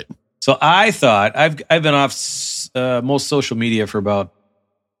whatever. Right. So I thought I've been off most social media for about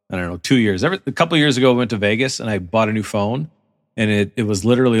 2 years. A couple of years ago, I went to Vegas and I bought a new phone, and it was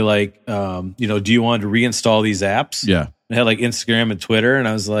literally like, do you want to reinstall these apps? Yeah. It had like Instagram and Twitter, and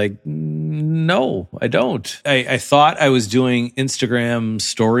I was like, no, I don't. I thought I was doing Instagram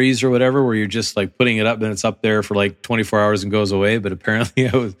stories or whatever, where you're just like putting it up and it's up there for like 24 hours and goes away. But apparently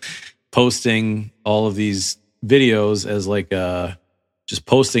I was posting all of these videos as like just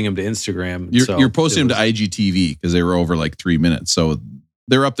posting them to Instagram. You're posting them to IGTV because they were over like 3 minutes. So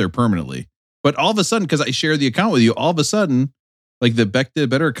they're up there permanently. But all of a sudden, because I shared the account with you, all of a sudden, like the Beck Did It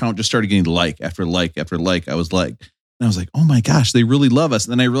Better account just started getting like after like after like. I was like, oh my gosh, they really love us.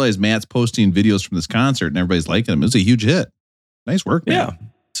 And then I realized Matt's posting videos from this concert and everybody's liking them. It was a huge hit. Nice work, man. Yeah.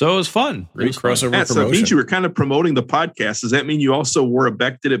 So it was fun. Great crossover Matt, so promotion. it means you were kind of promoting the podcast. Does that mean you also wore a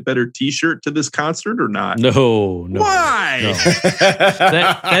Beck Did It Better t-shirt to this concert or not? No. Why? No.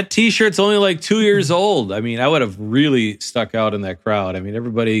 that t-shirt's only like 2 years old. I mean, I would have really stuck out in that crowd. I mean,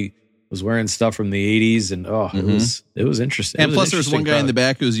 everybody was wearing stuff from the 80s, and it was interesting. And plus, there's one guy in the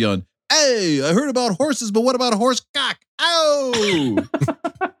back who's yelling, "Hey, I heard about horses, but what about a horse cock? Oh!"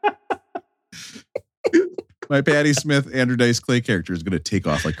 My Patti Smith, Andrew Dice Clay character is going to take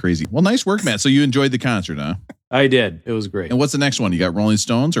off like crazy. Well, nice work, Matt. So you enjoyed the concert, huh? I did. It was great. And what's the next one? You got Rolling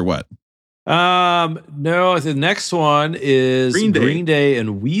Stones or what? No, the next one is Green Day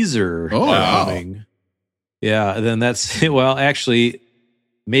and Weezer. Oh, wow. Coming. Yeah, and then that's actually,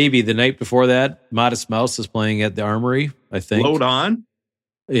 maybe the night before that, Modest Mouse is playing at the Armory, I think. Load on.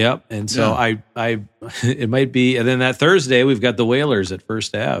 Yep. And so I it might be, and then that Thursday we've got the Wailers at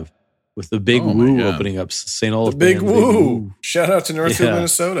First Ave with the Big Woo opening up. St. Olaf. The Big Woo. Shout out to Northfield,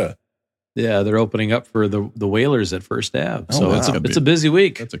 Minnesota. Yeah, they're opening up for the Wailers at First Ave. So it's a busy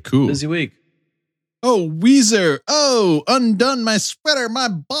week. That's a cool busy week. Oh, Weezer. Oh, undone my sweater, my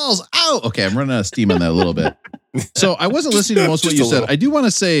balls. Ow. Okay, I'm running out of steam on that a little bit. So I wasn't listening to most of what you said. I do want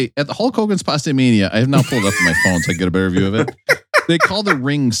to say at the Hulk Hogan's Pasta Mania, I have now pulled it up on my phone so I can get a better view of it. They call the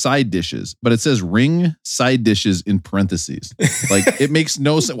ring side dishes, but it says ring side dishes in parentheses. Like it makes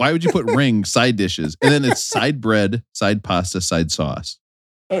no sense. Why would you put ring side dishes? And then it's side bread, side pasta, side sauce.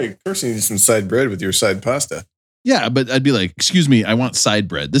 Oh, of course you need some side bread with your side pasta. Yeah, but I'd be like, excuse me, I want side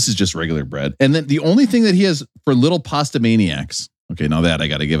bread. This is just regular bread. And then the only thing that he has for little pasta maniacs. Okay, now that I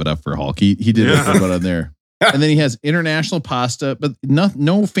got to give it up for Hulk. He did it on there. And then he has international pasta, but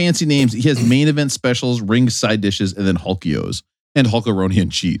no fancy names. He has main event specials, ring side dishes, and then Hulkios and Hulkaroni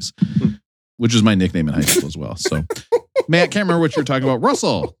and cheese, which was my nickname in high school as well. So, Matt, can't remember what you're talking about.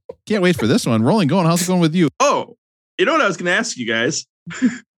 Russell, can't wait for this one. Rolling, going. How's it going with you? Oh, you know what I was going to ask you guys?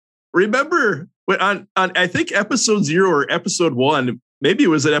 Remember when on I think episode 0 or episode 1, maybe it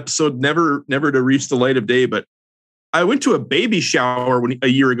was an episode never to reach the light of day, but I went to a baby shower a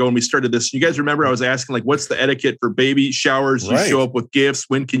year ago when we started this. You guys remember I was asking like, what's the etiquette for baby showers? You show up with gifts.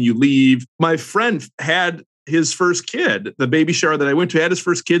 When can you leave? My friend had his first kid. The baby shower that I went to had his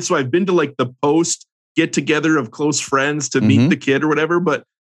first kid. So I've been to like the post get together of close friends to meet the kid or whatever. But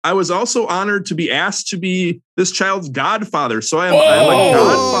I was also honored to be asked to be this child's godfather. So I'm a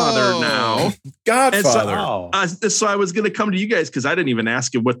godfather now. Godfather. So I was going to come to you guys because I didn't even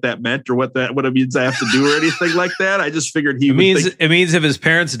ask him what that meant or what it means I have to do or anything like that. I just figured it means if his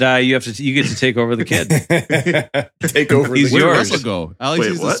parents die, you get to take over the kid. Take over. Where did Russell go? Alex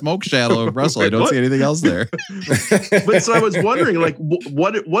is the smoke shadow of Russell. I don't see anything else there. But so I was wondering, like,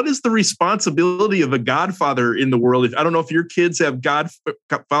 what is the responsibility of a godfather in the world? I don't know if your kids have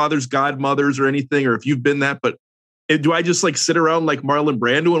godfathers, godmothers, or anything, or if you've been that, but do I just like sit around like Marlon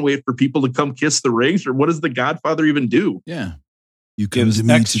Brando and wait for people to come kiss the rings, or what does the godfather even do? Yeah, you give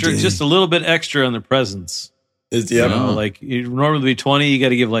extra, just a little bit extra on the presents. Like you normally be 20, you got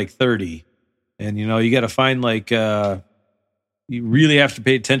to give like 30, and you got to find like you really have to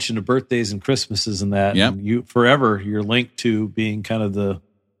pay attention to birthdays and Christmases and that. Yeah, you're linked to being kind of the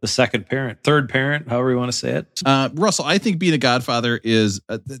second parent, third parent, however you want to say it. Russell, I think being a godfather is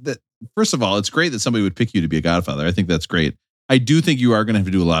first of all, it's great that somebody would pick you to be a godfather. I think that's great. I do think you are going to have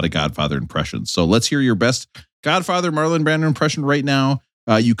to do a lot of Godfather impressions. So let's hear your best Godfather Marlon Brando impression right now.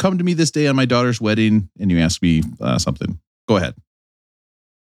 You come to me this day on my daughter's wedding and you ask me something. Go ahead.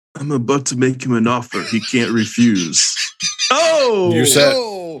 I'm about to make him an offer he can't refuse. Oh, you're set.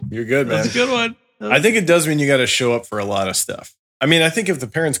 You're good, man. That's a good one. I think it does mean you got to show up for a lot of stuff. I mean, I think if the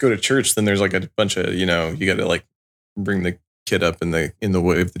parents go to church, then there's like a bunch of, you got to like bring the kid up in the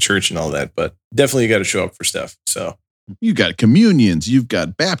way of the church and all that, but definitely you got to show up for stuff. So you've got communions, you've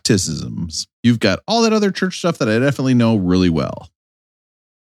got baptisms, you've got all that other church stuff that I definitely know really well.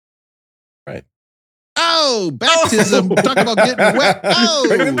 Right. Oh, baptism. Talk about getting wet.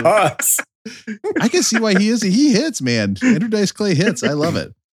 Oh, pause. I can see why he is. He hits, man. Andrew Dice Clay hits. I love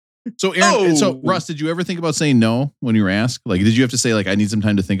it. So, Aaron, so Russ, did you ever think about saying no when you were asked? Like, did you have to say, like, I need some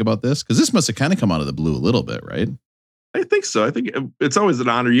time to think about this? Because this must have kind of come out of the blue a little bit, right? I think so. I think it's always an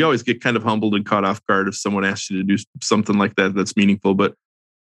honor. You always get kind of humbled and caught off guard if someone asks you to do something like that that's meaningful. But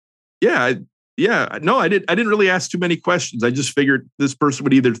I didn't really ask too many questions. I just figured this person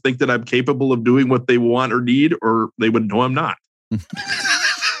would either think that I'm capable of doing what they want or need, or they would know I'm not.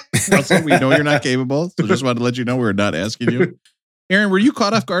 Russell, we know you're not capable, so just wanted to let you know we're not asking you. Aaron, were you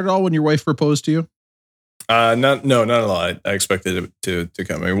caught off guard at all when your wife proposed to you? Not at all. I expected it to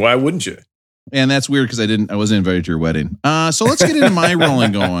come. I mean, why wouldn't you? And that's weird because I wasn't invited to your wedding. So let's get into my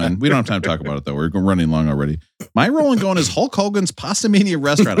rolling going. We don't have time to talk about it though. We're running long already. My rolling going is Hulk Hogan's Pasta Mania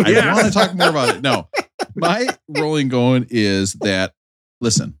restaurant. I want to talk more about it. No, my rolling going is that,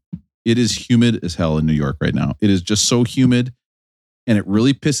 listen, it is humid as hell in New York right now. It is just so humid. And it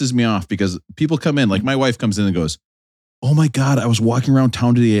really pisses me off because people come in, like my wife comes in and goes, oh my God, I was walking around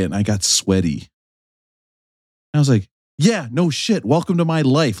town today and I got sweaty. And I was like, yeah, no shit. Welcome to my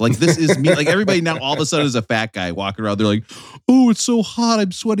life. Like, this is me. Like, everybody now all of a sudden is a fat guy walking around. They're like, oh, it's so hot.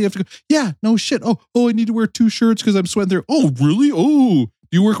 I'm sweaty. I have to go. Yeah, no shit. Oh, I need to wear 2 shirts because I'm sweating there. Oh, really? Oh,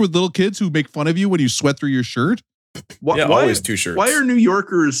 do you work with little kids who make fun of you when you sweat through your shirt? Why, always 2 shirts. Why are New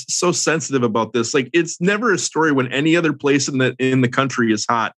Yorkers so sensitive about this? Like, it's never a story when any other place in the country is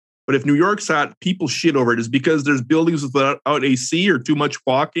hot. But if New York's hot, people shit over it. Is because there's buildings without AC or too much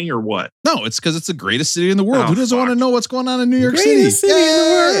walking or what? No, it's because it's the greatest city in the world. Who doesn't want to know what's going on in New York City? Greatest city in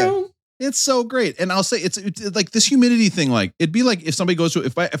the world. It's so great. And I'll say it's like this humidity thing. Like, it'd be like if somebody goes to,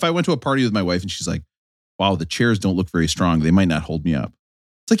 if I went to a party with my wife and she's like, wow, the chairs don't look very strong. They might not hold me up.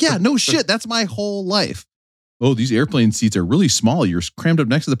 It's like, yeah, no shit. That's my whole life. Oh, these airplane seats are really small. You're crammed up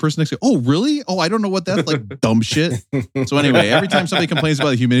next to the person next to you. Oh, really? Oh, I don't know what that's like. Dumb shit. So anyway, every time somebody complains about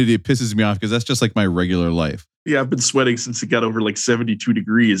the humidity, it pisses me off because that's just like my regular life. Yeah, I've been sweating since it got over like 72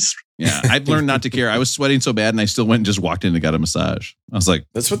 degrees. Yeah, I've learned not to care. I was sweating so bad and I still went and just walked in and got a massage. I was like,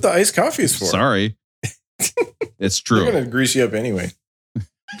 that's what the iced coffee is for. Sorry. It's true. They're going to grease you up anyway.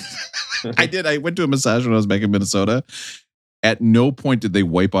 I did. I went to a massage when I was back in Minnesota. At no point did they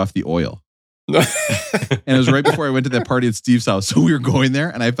wipe off the oil. And it was right before I went to that party at Steve's house. So we were going there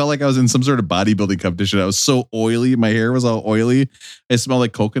and I felt like I was in some sort of bodybuilding competition. I was so oily. My hair was all oily. I smelled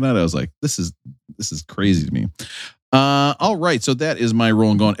like coconut. I was like, this is crazy to me. All right. So that is my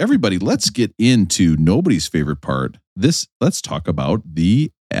rolling going. Everybody, let's get into nobody's favorite part. Let's talk about the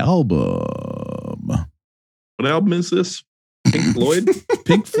album. What album is this? Pink Floyd?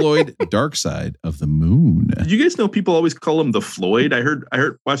 Pink Floyd, Dark Side of the Moon. You guys know people always call him the Floyd? I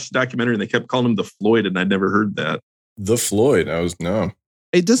watched the documentary and they kept calling him the Floyd and I'd never heard that. The Floyd? No.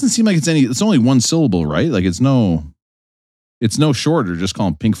 It doesn't seem like it's only one syllable, right? Like it's no short or just call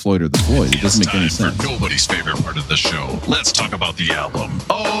him Pink Floyd or the Floyd. It doesn't make any sense. For nobody's favorite part of the show. Let's talk about the album.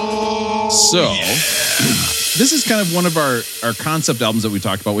 This is kind of one of our concept albums that we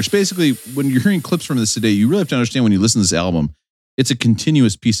talked about, which basically, when you're hearing clips from this today, you really have to understand when you listen to this album, it's a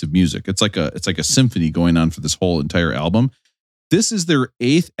continuous piece of music. It's like a symphony going on for this whole entire album. This is their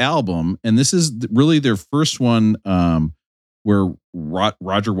 8th album, and this is really their first one where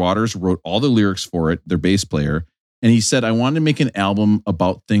Roger Waters wrote all the lyrics for it, their bass player, and he said, I wanted to make an album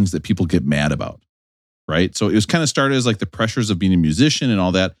about things that people get mad about. Right. So it was kind of started as like the pressures of being a musician and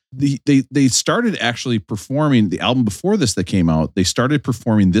all that. They started actually performing the album before this that came out. They started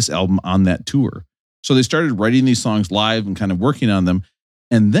performing this album on that tour. So they started writing these songs live and kind of working on them.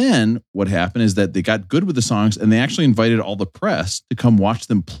 And then what happened is that they got good with the songs and they actually invited all the press to come watch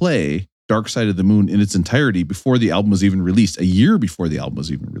them play Dark Side of the Moon in its entirety before the album was even released, a year before the album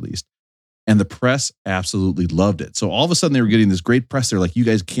was even released. And the press absolutely loved it. So all of a sudden they were getting this great press. They're like, you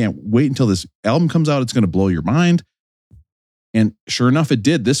guys can't wait until this album comes out. It's going to blow your mind. And sure enough, it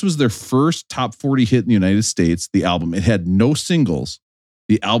did. This was their first top 40 hit in the United States, the album. It had no singles.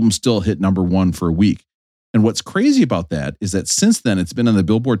 The album still hit number 1 for a week. And what's crazy about that is that since then, it's been on the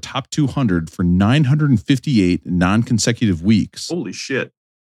Billboard Top 200 for 958 non-consecutive weeks. Holy shit.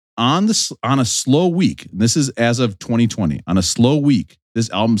 On a slow week, and this is as of 2020, on a slow week, this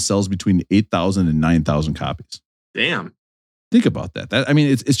album sells between 8,000 and 9,000 copies. Damn. Think about that.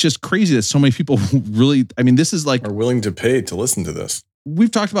 It's just crazy that so many people really, this is like, are willing to pay to listen to this. We've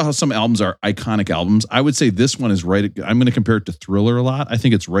talked about how some albums are iconic albums. I would say this one is right. I'm going to compare it to Thriller a lot. I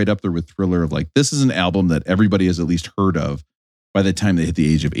think it's right up there with Thriller of like, this is an album that everybody has at least heard of by the time they hit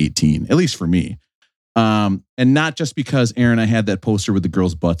the age of 18, at least for me. And not just because Aaron, I had that poster with the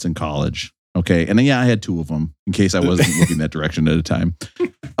girls' butts in college. Okay. And I had 2 of them in case I wasn't looking that direction at a time.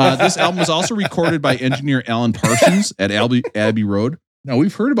 This album was also recorded by engineer Alan Parsons at Abbey Road. Now,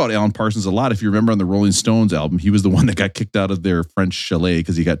 we've heard about Alan Parsons a lot. If you remember on the Rolling Stones album, he was the one that got kicked out of their French chalet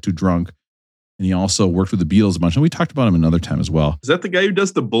because he got too drunk. And he also worked with the Beatles a bunch. And we talked about him another time as well. Is that the guy who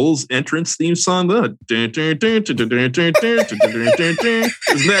does the Bulls entrance theme song? Isn't that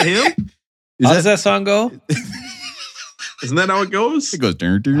him? How does that song go? Isn't that how it goes? It goes.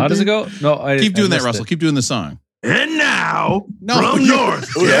 How does it go? No, keep doing that, Russell. Keep doing the song. And now, from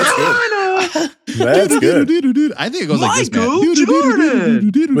North Carolina. That's good. I think it goes like this, Michael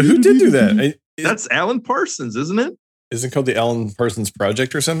Jordan. But who did do that? That's Alan Parsons, isn't it? Isn't it called the Alan Parsons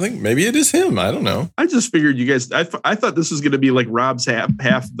Project or something? Maybe it is him. I don't know. I just figured you guys. I thought this was going to be like Rob's half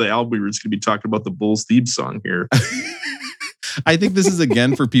of the album. We were just going to be talking about the Bulls theme song here. I think this is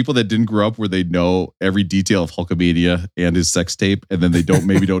again for people that didn't grow up where they know every detail of Hulkamania and his sex tape, and then they don't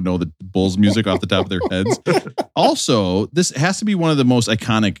know the Bulls music off the top of their heads. Also, this has to be one of the most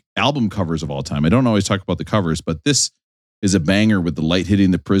iconic album covers of all time. I don't always talk about the covers, but this is a banger with the light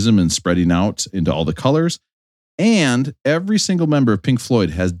hitting the prism and spreading out into all the colors. And every single member of Pink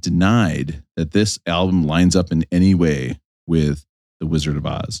Floyd has denied that this album lines up in any way with The Wizard of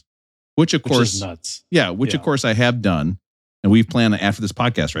Oz, which of course is nuts. Yeah, of course I have done. And we've planned after this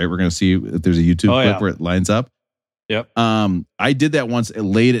podcast, right? We're going to see if there's a YouTube clip where it lines up. Yep. I did that once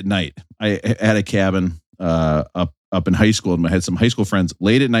late at night. I had a cabin up in high school, and I had some high school friends.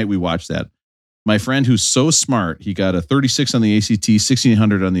 Late at night, we watched that. My friend, who's so smart, he got a 36 on the ACT,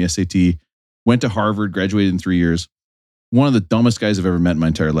 1600 on the SAT, went to Harvard, graduated in 3 years. One of the dumbest guys I've ever met in my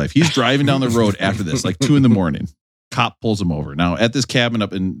entire life. He's driving down the road after this, like 2 a.m. Cop pulls him over. Now, at this cabin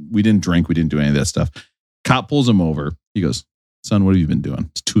up, and we didn't drink, we didn't do any of that stuff. Cop pulls him over. He goes, "Son, what have you been doing?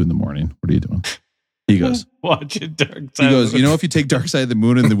 It's 2 a.m. What are you doing?" He goes, "Watching Dark Side." He goes, "You know, if you take Dark Side of the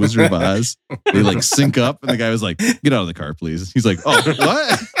Moon and The Wizard of Oz, they like sync up." And the guy was like, "Get out of the car, please." He's like, "Oh,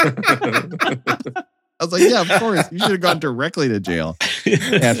 what?" I was like, "Yeah, of course. You should have gone directly to jail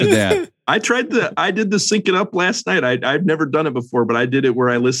after that." I did the sync it up last night. I've never done it before, but I did it where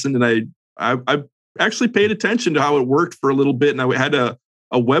I listened and I actually paid attention to how it worked for a little bit. And I had a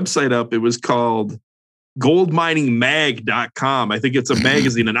website up. It was called goldminingmag.com. I think it's a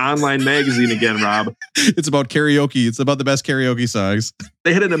magazine, an online magazine again, Rob. It's about karaoke. It's about the best karaoke songs.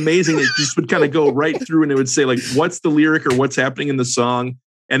 They had an amazing, it just would kind of go right through and it would say like, what's the lyric or what's happening in the song?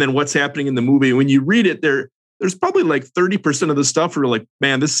 And then what's happening in the movie. And when you read it, there's probably like 30% of the stuff where you're like,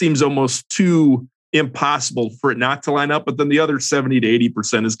 man, this seems almost too impossible for it not to line up. But then the other 70 to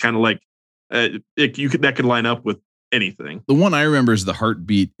 80% is kind of like, that could line up with anything. The one I remember is the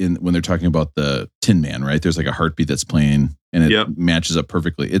heartbeat when they're talking about the Tin Man, right? There's like a heartbeat that's playing and it matches up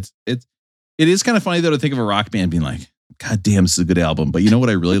perfectly. It is kind of funny though to think of a rock band being like, God damn, this is a good album. But you know what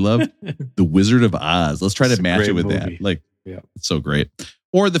I really love? The Wizard of Oz. Let's try to match it with movie. That. Like, it's so great.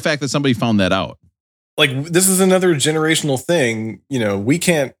 Or the fact that somebody found that out. Like, this is another generational thing. You know, we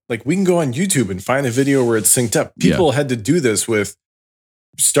can go on YouTube and find a video where it's synced up. People had to do this with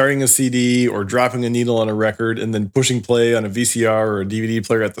starting a CD or dropping a needle on a record and then pushing play on a VCR or a DVD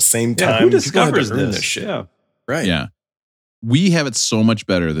player at the same time. Who discovers this shit? Yeah. Right. Yeah. We have it so much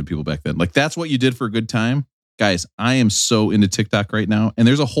better than people back then. Like, that's what you did for a good time. Guys, I am so into TikTok right now. And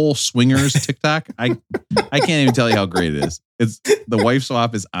there's a whole swingers TikTok. I can't even tell you how great it is. It's the wife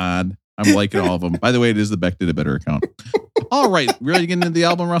swap is on. I'm liking all of them. By the way, it is the Beck Did It Better account. All right. Ready to get into the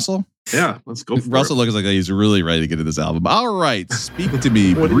album, Russell? Yeah, let's go for Russell looks like he's really ready to get into this album. All right. Speak to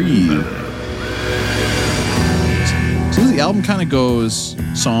me. Breathe. So the album kind of goes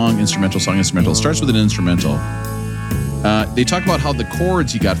song, instrumental. It starts with an instrumental. They talk about how the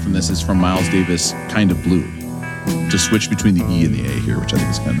chords he got from this is from Miles Davis' Kind of Blue. To switch between the E and the A here, which I think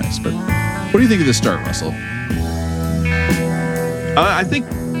is kind of nice. But what do you think of this start, Russell? I think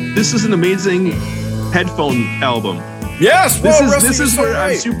this is an amazing headphone album. Yes, this is where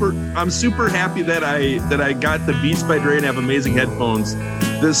I'm super happy that I got the Beats by Dre and have amazing headphones.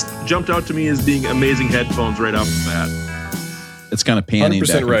 This jumped out to me as being amazing headphones right off the bat. It's kind of panning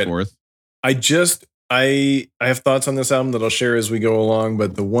back and forth. I have thoughts on this album that I'll share as we go along,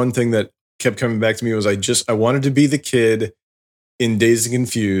 but the one thing that kept coming back to me was I wanted to be the kid in Dazed and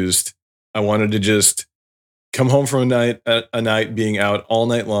Confused. I wanted to just come home from a night being out all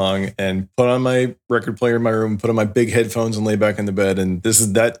night long and put on my record player in my room, put on my big headphones and lay back in the bed. And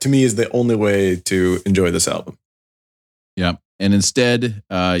that to me is the only way to enjoy this album. Yeah. and instead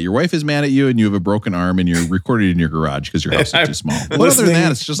your wife is mad at you and you have a broken arm and you're recording in your garage because your house is too small. But other than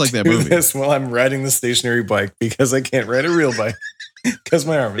that, it's just like that movie. This while I'm riding the stationary bike because I can't ride a real bike because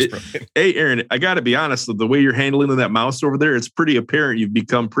my arm is broken. Hey, Aaron, I got to be honest. The way you're handling that mouse over there, it's pretty apparent you've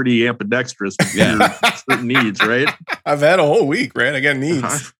become pretty ambidextrous with your certain needs, right? I've had a whole week, right? I got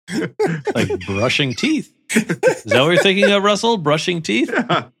needs. Like brushing teeth. Is that what you're thinking of, Russell? Brushing teeth?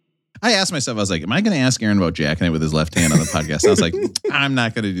 Yeah. I asked myself, I was like, am I going to ask Aaron about jacking it with his left hand on the podcast? And I was like, I'm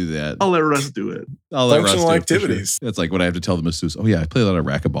not going to do that. I'll let Russ do it. I'll let Russ Functional do it activities. Sure. It's like when I have to tell the masseuse, oh yeah, I play a lot of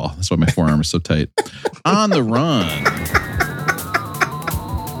racquetball. That's why my forearm is so tight. On the Run.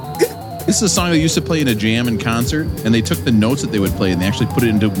 This is a song they used to play in a jam in concert, and they took the notes that they would play and they actually put it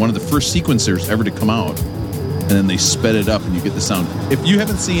into one of the first sequencers ever to come out. And then they sped it up and you get the sound. If you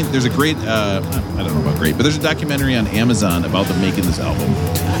haven't seen, there's a great, I don't know about great, but there's a documentary on Amazon about them making this album.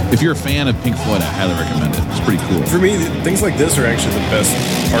 If you're a fan of Pink Floyd, I highly recommend it. It's pretty cool. For me, things like this are actually the best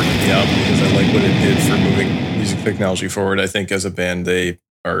part of the album because I like what it did for moving music technology forward. I think as a band, they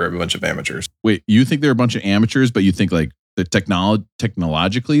are a bunch of amateurs. Wait, you think they're a bunch of amateurs, but you think like the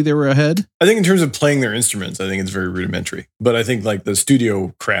technologically they were ahead? I think in terms of playing their instruments, I think it's very rudimentary. But I think like the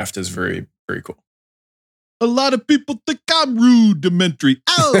studio craft is very, very cool. A lot of people think I'm rudimentary.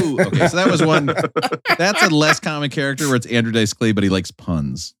 Oh, okay. So that was one. That's a less common character where it's Andrew Dice Clay, but he likes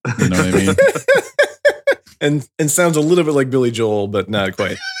puns. You know what I mean? and sounds a little bit like Billy Joel, but not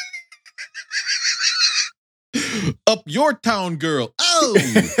quite. Up your town, girl. Oh,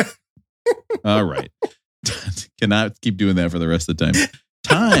 all right. Cannot keep doing that for the rest of the time.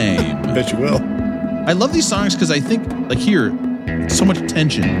 Bet you will. I love these songs because I think, like here, so much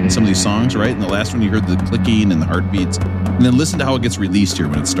tension in some of these songs, right? In the last one, you heard the clicking and the heartbeats, and then listen to how it gets released here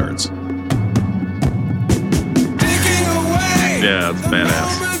when it starts. Yeah, it's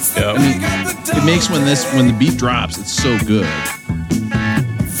badass. Yeah. I mean, it makes when the beat drops, it's so good.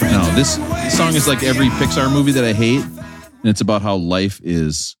 No, this song is like every Pixar movie that I hate, and it's about how life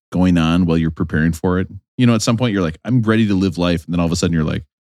is going on while you're preparing for it. You know, at some point you're like, I'm ready to live life, and then all of a sudden you're like,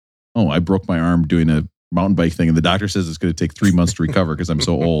 oh, I broke my arm doing a mountain bike thing, and the doctor says it's going to take 3 months to recover because I'm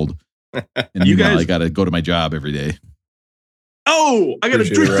so old. And you guys, I got to go to my job every day. Oh, I got a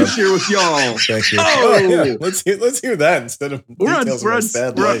drink to share with y'all. Thank you. Oh, yeah. Let's hear that instead of we're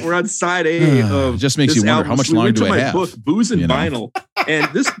on side A of just makes you wonder how much longer do I have? Book Booze and Vinyl,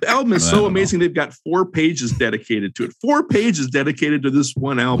 and this album is so amazing. They've got 4 pages dedicated to it. 4 pages dedicated to this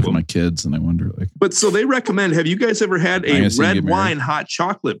one album. My kids, and I wonder, like, but so they recommend. Have you guys ever had a red wine hot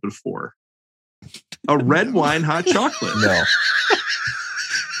chocolate before? A red wine hot chocolate? No.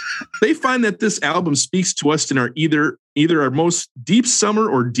 They find that this album speaks to us in our either our most deep summer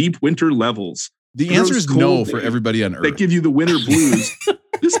or deep winter levels. The answer is no for everybody on Earth. That give you the winter blues.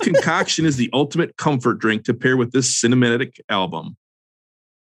 This concoction is the ultimate comfort drink to pair with this cinematic album.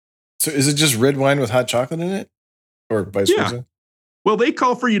 So is it just red wine with hot chocolate in it? Or vice versa? Well, they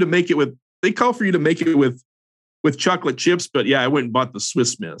call for you to make it with chocolate chips, but yeah, I went and bought the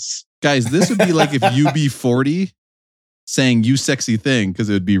Swiss Miss. Guys, this would be like if UB40 saying "you sexy thing" because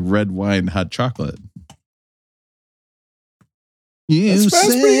it would be red wine hot chocolate. You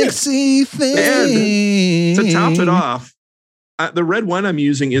sexy thing. And to top it off, the red wine I'm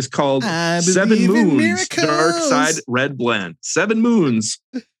using is called 7 Moons Dark Side Red Blend. 7 Moons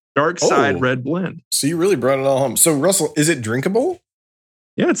Dark Side Red Blend. So you really brought it all home. So Russell, is it drinkable?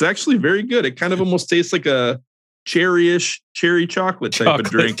 Yeah, it's actually very good. It kind of almost tastes like a cherry chocolate type of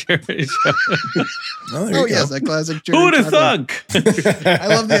drink. Oh yes, that classic cherry. Who would have thunk? I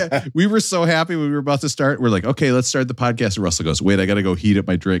love that. We were so happy when we were about to start. We're like, okay, let's start the podcast. And Russell goes, wait, I got to go heat up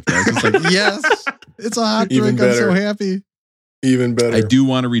my drink. And I was just like, yes, it's a hot Even drink. better. I'm so happy. Even better. I do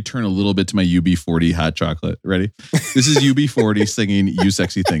want to return a little bit to my UB40 hot chocolate. Ready? This is UB40 singing "You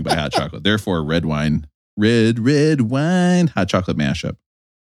Sexy Thing" by Hot Chocolate. Therefore, red wine, red wine, hot chocolate mashup.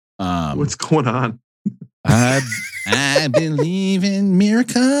 What's going on? I believe in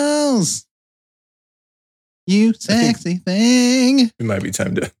miracles. You sexy thing. It might be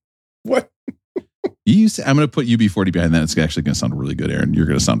time to what? I'm going to put UB40 behind that. It's actually going to sound really good, Aaron. You're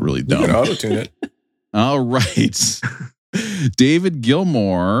going to sound really dumb. You can auto-tune it. All right. David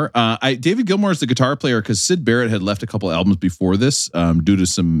Gilmour. David Gilmour is the guitar player because Syd Barrett had left a couple albums before this due to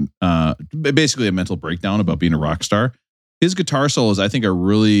some basically a mental breakdown about being a rock star. His guitar solos, I think, are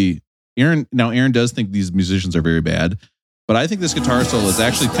really Aaron does think these musicians are very bad, but I think this guitar solo is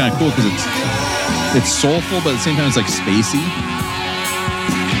actually kind of cool because it's soulful, but at the same time it's like spacey.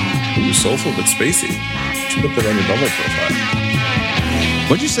 Ooh, soulful but spacey. Should put that on your Bumble profile.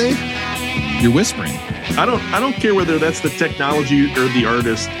 What'd you say? You're whispering. I don't care whether that's the technology or the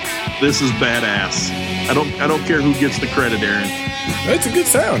artist. This is badass. I don't care who gets the credit, Aaron. That's a good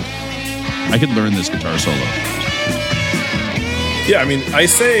sound. I could learn this guitar solo. Yeah, I mean, I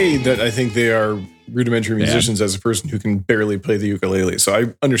say that I think they are rudimentary musicians as a person who can barely play the ukulele. So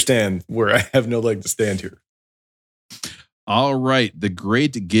I understand where I have no leg to stand here. All right. The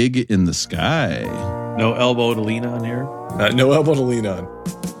Great Gig in the Sky. No elbow to lean on here. No elbow to lean on.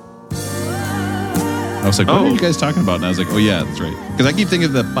 I was like, what are you guys talking about? And I was like, oh, yeah, that's right. Because I keep thinking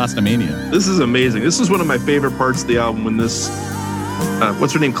of the Bostomania. This is amazing. This is one of my favorite parts of the album when this,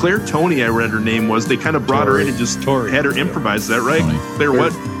 what's her name? Claire Tony, I read her name was. They kind of brought her in and just had her improvise. Is that right? Claire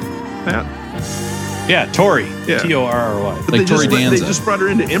what? Pat? Yeah, Tori. Yeah. T-O-R-R-Y. Like Tori Danza. They just brought her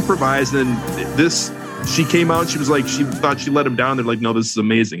in to improvise. And this, she came out, she was like, she thought she let him down. They're like, no, this is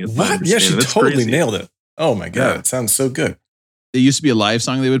amazing. What? Yeah, she totally nailed it. Oh, my God. It sounds so good. It used to be a live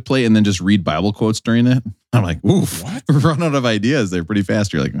song they would play and then just read Bible quotes during it. I'm like, oof, what? Run out of ideas. They're pretty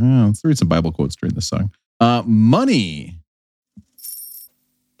fast. You're like, let's read some Bible quotes during this song. Money.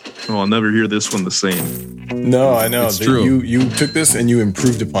 Oh, I'll never hear this one the same. No, I know. It's true. You took this and you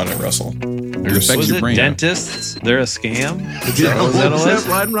improved upon it, Russell. Was it dentists? They're a scam? Is that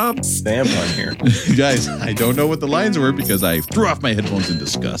line, Rob? Stamp on here. Guys, I don't know what the lines were because I threw off my headphones in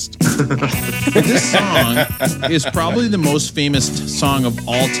disgust. This song is probably the most famous song of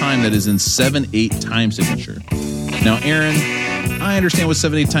all time that is in 7/8 time signature. Now, Aaron, I understand what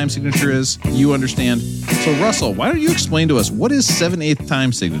 7/8 time signature is. You understand. So, Russell, why don't you explain to us what is 7/8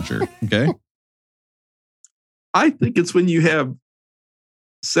 time signature? Okay. I think it's when you have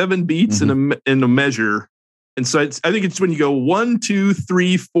 7 beats in a measure. And so I think it's when you go 1, 2,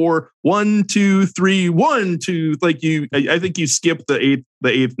 3, 4, 1, 2, 3, 1, 2. Like I think you skip the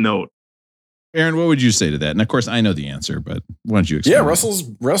eighth note. Aaron, what would you say to that? And of course, I know the answer, but why don't you explain? Yeah,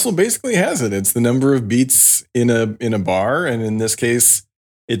 Russell basically has it. It's the number of beats in a bar, and in this case,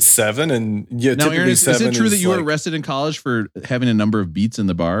 it's 7. And yeah, now, typically Aaron, 7 is it true that you were like, arrested in college for having a number of beats in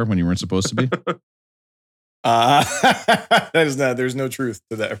the bar when you weren't supposed to be? That is not. There's no truth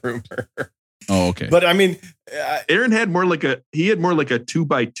to that rumor. Oh, okay. But I mean, Aaron had more like a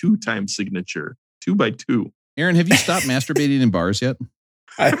 2x2 time signature. 2x2. Aaron, have you stopped masturbating in bars yet?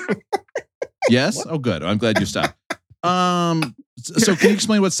 Yes. Oh, good. I'm glad you stopped. So can you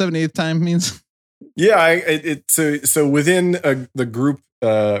explain what 7/8 time means? Yeah, so within the group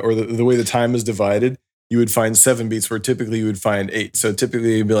or the way the time is divided, you would find 7 beats where typically you would find 8. So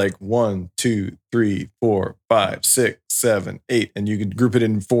typically it'd be like 1, 2, 3, 4, 5, 6, 7, 8, and you could group it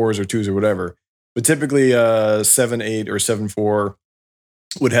in 4s or 2s or whatever. But typically 7/8 or 7/4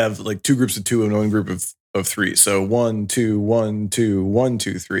 would have like 2 groups of 2 and 1 group of 3. So 1, 2, 1, 2, 1,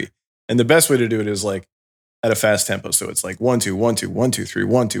 2, 3. And the best way to do it is like at a fast tempo. So it's like 1, 2, 1, 2, 1, 2, 3,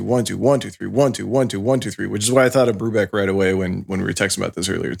 1, 2, 1, 2, 1, 2, 3, 1, 2, 1, 2, 1, 2, 3, which is why I thought of Brubeck right away when we were texting about this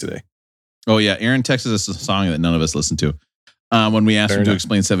earlier today. Oh, yeah. Aaron texted us a song that none of us listened to when we asked him to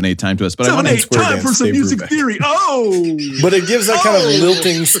explain 7/8 time to us. But 7/8 time for some music theory. Oh! But it gives that kind of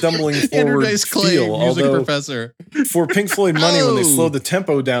lilting, stumbling forward feel. Music Although professor. For Pink Floyd Money, when they slowed the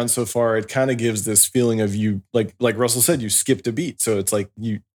tempo down so far, it kind of gives this feeling of you, like Russell said, you skipped a beat. So it's like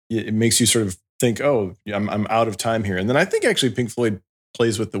it makes you sort of think, oh, I'm out of time here. And then I think actually Pink Floyd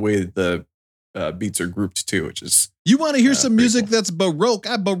plays with the way that the beats are grouped too, which is you want to hear some music that's baroque?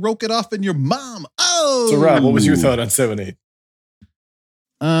 I baroque it off in your mom. Oh, so Rob, what was your thought on 7/8?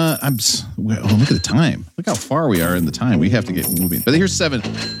 Look at the time. Look how far we are in the time. We have to get moving. But here's 7.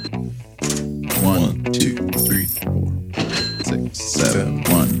 1, 2, 3, 4, 6, 7,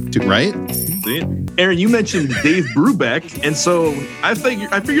 1, 2. Right? Aaron, you mentioned Dave Brubeck, and so I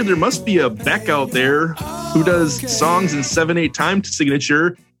figured there must be a Beck out there who does songs in 7/8 time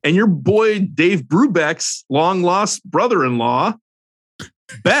signature. And your boy Dave Brubeck's long lost brother-in-law,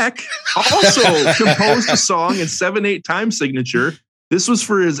 Beck, also composed a song in 7/8 time signature. This was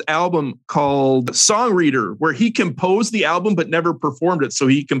for his album called Song Reader, where he composed the album but never performed it. So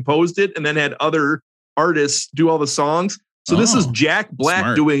he composed it and then had other artists do all the songs. So this is Jack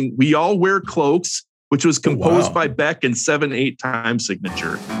Black doing We All Wear Cloaks, which was composed by Beck in 7/8 time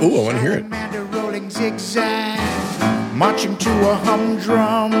signature. Oh, I want to hear it. Marching to a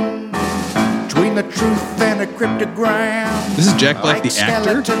humdrum between the truth and a cryptogram. This is Jack Black, the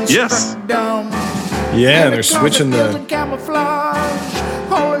actor? Yes. Yeah, they're switching the camouflage.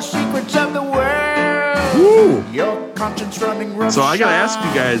 All the secrets of the world. Your conscience running rough. So I gotta ask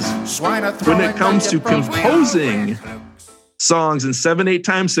you guys, when it comes to composing songs in 7/8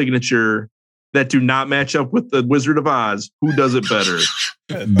 time signature that do not match up with the Wizard of Oz, who does it better?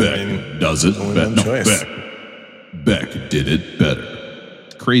 Beck does it better. No, Beck did it better.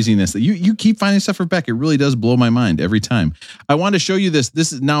 craziness that you keep finding stuff for Beck. It really does blow my mind every time. I want to show you this.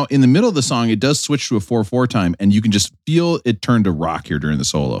 This is now in the middle of the song. It does switch to a 4/4 time, and you can just feel it turn to rock here during the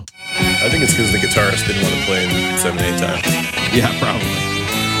solo. I think it's because the guitarist didn't want to play in 7/8 time. Yeah, probably.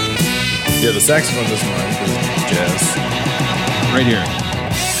 Yeah, the saxophone doesn't rhyme because jazz. Right here.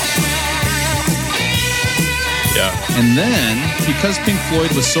 Yeah. And then, because Pink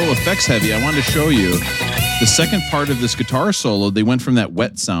Floyd was so effects heavy, I wanted to show you the second part of this guitar solo. They went from that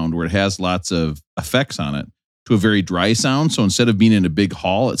wet sound where it has lots of effects on it to a very dry sound. So instead of being in a big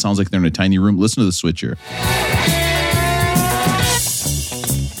hall, it sounds like they're in a tiny room. Listen to the switch here.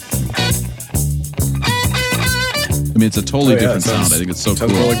 I mean, it's a totally different sound. I think it's so cool.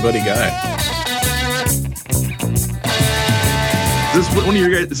 Sounds more like Buddy Guy.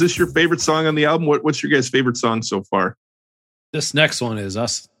 Is this your favorite song on the album? What's your guys' favorite song so far? This next one is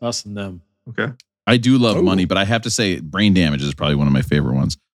Us and Them. Okay. I do love Money, but I have to say Brain Damage is probably one of my favorite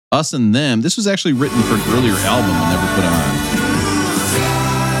ones. Us and Them. This was actually written for an earlier album and never put on.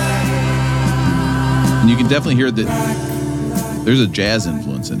 And you can definitely hear that there's a jazz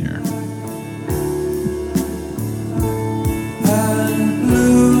influence in here.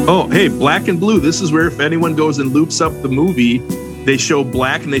 Oh, hey, Black and Blue. This is where if anyone goes and loops up the movie, they show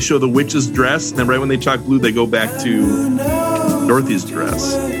black and they show the witch's dress. And then right when they talk blue, they go back to Dorothy's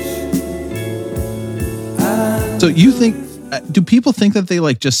dress. So you think, do people think that they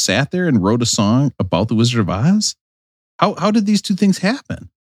like just sat there and wrote a song about the Wizard of Oz? How did these two things happen?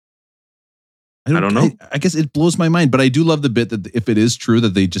 I don't know. I guess it blows my mind, but I do love the bit that if it is true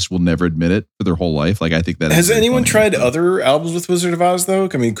that they just will never admit it for their whole life. Like I think that has anyone tried other albums with Wizard of Oz though?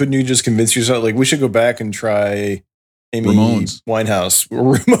 I mean, couldn't you just convince yourself like we should go back and try Amy Winehouse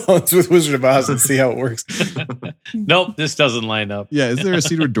or Ramones with Wizard of Oz and see how it works? Nope, this doesn't line up. Yeah, is there a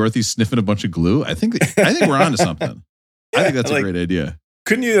scene where Dorothy's sniffing a bunch of glue? I think we're onto something. I think that's a great idea.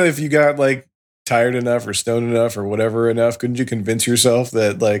 Couldn't you, if you got like tired enough or stoned enough or whatever enough, couldn't you convince yourself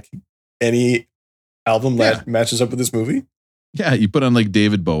that like any album matches up with this movie? Yeah, you put on like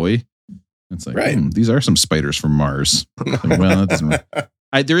David Bowie. It's like, these are some spiders from Mars. Like, well, that doesn't.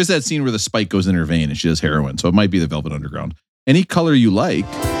 There is that scene where the spike goes in her vein and she does heroin, so it might be the Velvet Underground. Any color you like.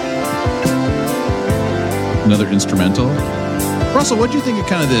 Another instrumental. Russell, what do you think of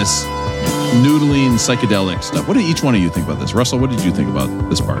kind of this noodling psychedelic stuff? What did each one of you think about this? Russell, what did you think about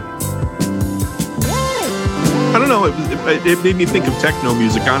this part? I don't know. It made me think of techno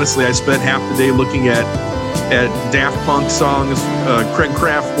music. Honestly, I spent half the day looking at Daft Punk songs, Craig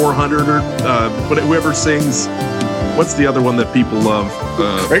Craft 400, or whoever sings. What's the other one that people love?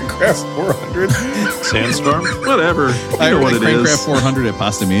 Craig Craft 400? Sandstorm? Whatever. I know what it is. Craig Craft 400 at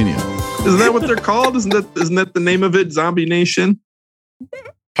Pastamania. Isn't that what they're called? Isn't that the name of it? Zombie Nation?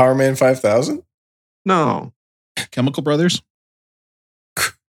 Power Man 5000? No. Chemical Brothers?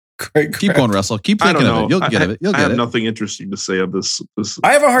 Keep going, Russell. Keep thinking of it. You'll get it. I have nothing interesting to say of this.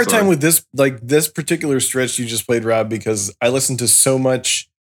 I have a hard time with this particular stretch you just played, Rob, because I listened to so much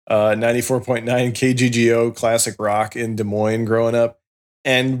 94.9 KGGO classic rock in Des Moines growing up.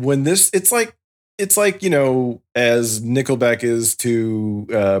 And when it's like, you know, as Nickelback is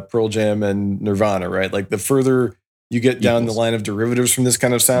to Pearl Jam and Nirvana, right? Like the further you get down the line of derivatives from this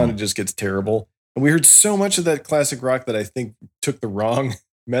kind of sound, it just gets terrible. And we heard so much of that classic rock that I think took the wrong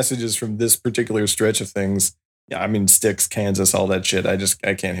messages from this particular stretch of things. Yeah, I mean, Styx, Kansas, all that shit. I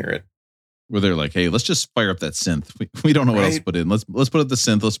can't hear it. Where they're like, hey, let's just fire up that synth. We don't know what else to put in. Let's put up the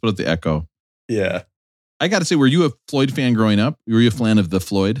synth. Let's put up the echo. Yeah. I got to say, were you a Floyd fan growing up? Were you a fan of the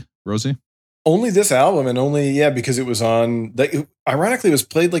Floyd, Rosie? Only this album, and because it was on. Ironically, it was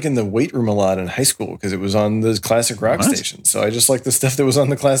played like in the weight room a lot in high school because it was on the classic rock station. So I just like the stuff that was on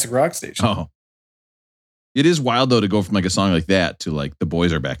the classic rock station. Oh. It is wild, though, to go from like a song like that to like The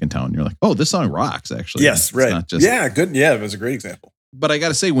Boys Are Back in Town. You're like, oh, this song rocks, actually. Yes, right. Not just, good. Yeah, it was a great example. But I got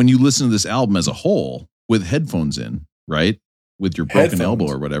to say, when you listen to this album as a whole with headphones in, right? With your broken elbow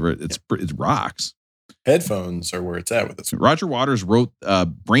or whatever, it rocks. Headphones are where it's at with this one. Roger Waters wrote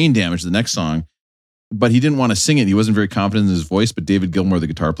Brain Damage, the next song, but he didn't want to sing it. He wasn't very confident in his voice, but David Gilmour, the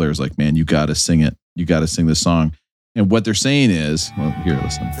guitar player, is like, man, you got to sing it. You got to sing this song. And what they're saying is, well, here,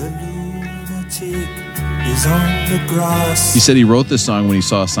 listen. Is on the grass. He said he wrote this song when he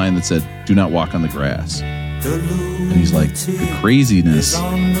saw a sign that said, do not walk on the grass. And he's like, the craziness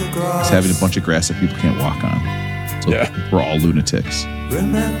is having a bunch of grass that people can't walk on. So we're all lunatics.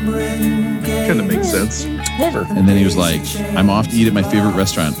 Kind of makes sense. Clever. And then he was like, I'm off to eat at my favorite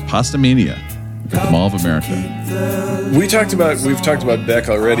restaurant, Pastamania. Mall of America. We've talked about Beck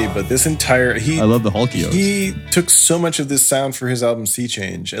already, but this entire I love the Hulkios. He took so much of this sound for his album Sea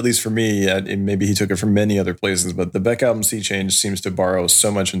Change, at least for me. And maybe he took it from many other places, but the Beck album Sea Change seems to borrow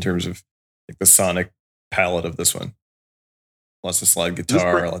so much in terms of like the sonic palette of this one. Lots of slide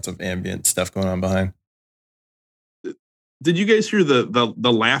guitar, lots of ambient stuff going on behind. Did you guys hear the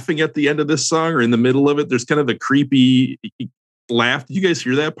laughing at the end of this song or in the middle of it? There's kind of a creepy laugh. Did you guys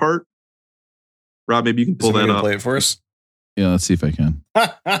hear that part? Rob, maybe you can pull that up. Play it for us. Yeah, let's see if I can.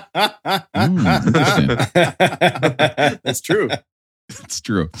 That's true. It's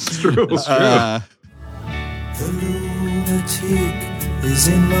true. It's true. It's true. The lunatic is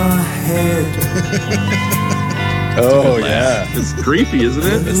in my head. Oh, yeah. It's creepy, isn't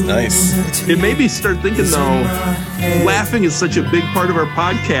it? It's nice. It made me start thinking, though, laughing is such a big part of our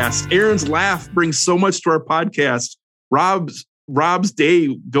podcast. Aaron's laugh brings so much to our podcast. Rob's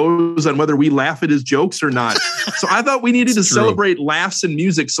day goes on whether we laugh at his jokes or not. So I thought we needed to celebrate laughs in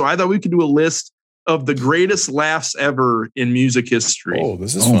music. So I thought we could do a list of the greatest laughs ever in music history. Oh,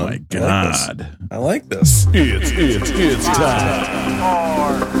 this is fun. My God. I like this. It's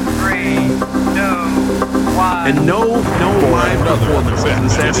time. 4, 3, 2, 1. And no live performance.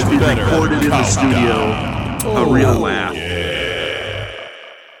 This has to be recorded in the studio. A real laugh. Yeah.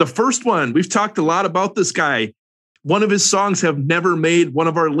 The first one, we've talked a lot about this guy. One of his songs have never made one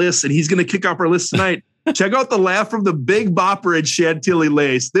of our lists, and he's going to kick off our list tonight. Check out the laugh from the Big Bopper at Chantilly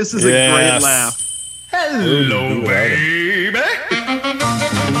Lace. This is a great laugh. Hello, baby.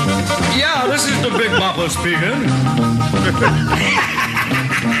 Yeah, this is the Big Bopper speaking.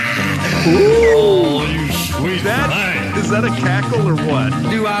 Oh, you sweet thing. Is that a cackle or what?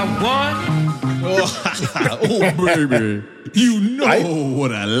 Do I what? Oh, baby. You know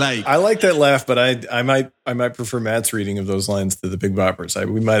what I like. I like that laugh, but I might prefer Matt's reading of those lines to the Big Boppers.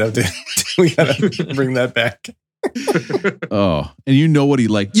 We might have to we gotta bring that back. Oh, and you know what he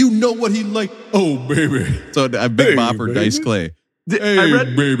liked. You know what he liked. Oh, baby. So Big Bopper, Dice Clay.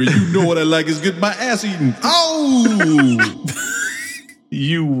 Hey, baby, you know what I like is get my ass eaten. Oh!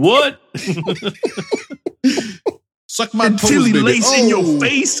 You what? Suck my toes, Chantilly baby. Lace in your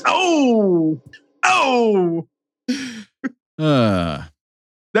face. Oh!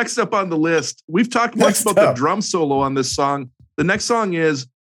 Next up on the list, we've talked much about the drum solo on this song. The next song is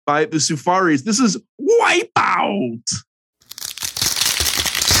by the Sufaris. This is Wipeout.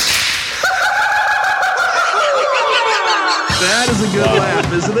 That is a good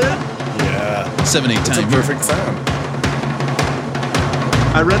laugh, isn't it? Yeah. 7/8 time. It's a perfect sound.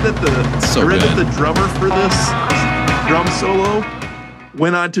 I read that the drummer for this drum solo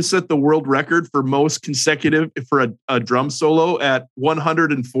went on to set the world record for most consecutive for a drum solo at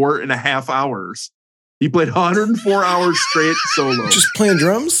 104.5 hours. He played 104 hours straight solo. Just playing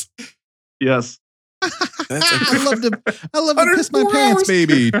drums? Yes. I love to piss my pants,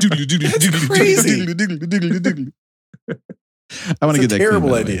 baby. That's crazy. I want to get that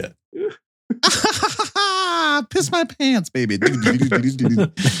terrible idea. Piss my pants, baby.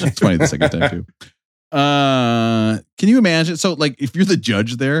 It's funny the second time too. Can you imagine? So, like, if you're the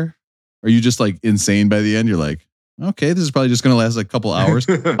judge there, are you just like insane by the end? You're like, okay, this is probably just going to last like a couple hours.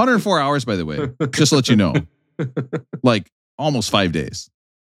 104 hours, by the way, just to let you know, like almost 5 days.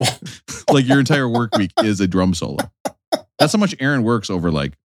 Like your entire work week is a drum solo. That's how much Aaron works over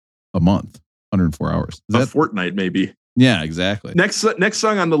like a month. 104 hours. Is that a fortnight, maybe? Yeah, exactly. Next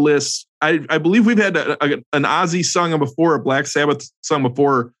song on the list. I believe we've had an Ozzy song before, a Black Sabbath song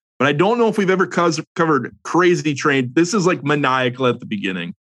before, but I don't know if we've ever covered Crazy Train. This is like maniacal at the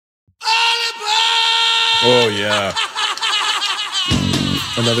beginning. Oh, yeah.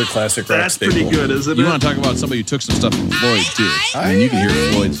 Another classic rock staple. That's pretty good, isn't it? You want to talk about somebody who took some stuff from Floyd, too. I mean, you can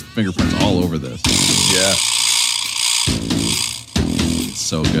hear Floyd's fingerprints all over this. Yeah. It's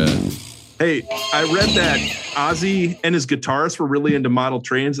so good. Hey, I read that Ozzy and his guitarist were really into model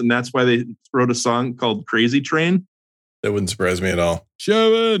trains, and that's why they wrote a song called Crazy Train. That wouldn't surprise me at all.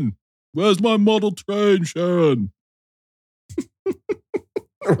 Sharon, where's my model train, Sharon?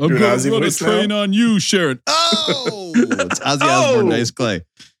 I'm going to run a train on you, Sharon. Oh, it's Ozzy Osbourne, Dice Clay.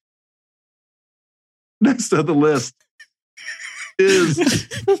 Next on the list is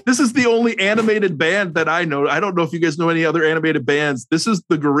this is the only animated band that I know. I don't know if you guys know any other animated bands. This is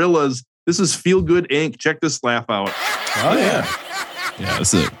the Gorillaz. This is Feel Good Inc. Check this laugh out. Oh yeah, yeah.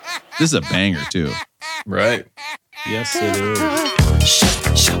 This is a banger too. Right. Yes, it is.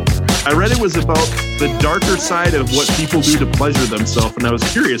 I read it was about the darker side of what people do to pleasure themselves, and I was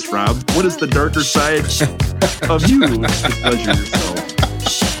curious, Rob, what is the darker side of you to pleasure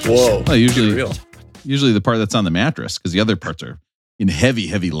yourself? Whoa. Well, usually the part that's on the mattress, because the other parts are, in heavy,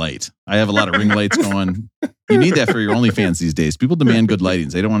 heavy light. I have a lot of ring lights going. You need that for your OnlyFans these days. People demand good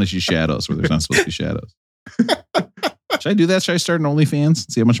lightings. They don't want to see shadows where there's not supposed to be shadows. Should I do that? Should I start an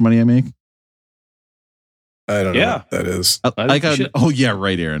OnlyFans? See how much money I make? I don't know what that is. Oh, yeah,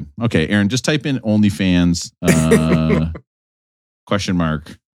 right, Aaron. Okay, Aaron, just type in OnlyFans, question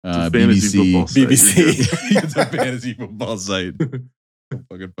mark, BBC. It's a fantasy football site. So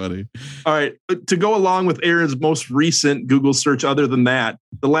fucking funny. All right. To go along with Aaron's most recent Google search, other than that,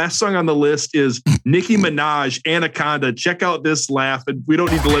 the last song on the list is Nicki Minaj, Anaconda. Check out this laugh. And we don't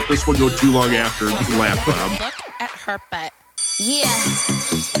need to let this one go too long after the laugh, Rob. Look at her butt. Yeah.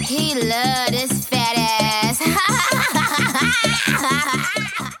 He loved his fat ass.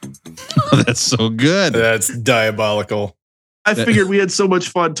 That's so good. That's diabolical. I figured we had so much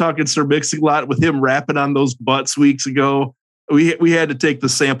fun talking Sir Mix-a-Lot with him rapping on those butts weeks ago. We had to take the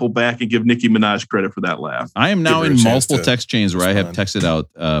sample back and give Nicki Minaj credit for that laugh. I am now in multiple text chains where I have texted out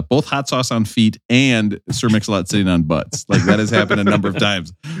both hot sauce on feet and Sir Mix-a-Lot sitting on butts. Like that has happened a number of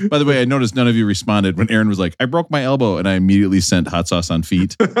times. By the way, I noticed none of you responded when Aaron was like, I broke my elbow, and I immediately sent hot sauce on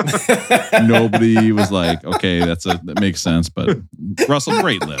feet. Nobody was like, okay, that makes sense. But Russell,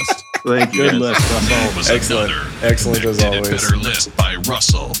 great list. Thank you. Good list, Russell. Excellent as always. Better list by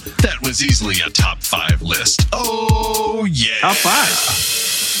Russell. That was easily a top 5 list. Oh yeah. Top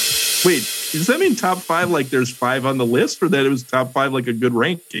 5. Wait, does that mean top 5 like there's 5 on the list, or that it was top 5 like a good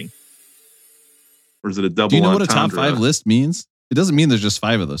ranking? Or is it a double? Do you know what a entendre? top 5 list means? It doesn't mean there's just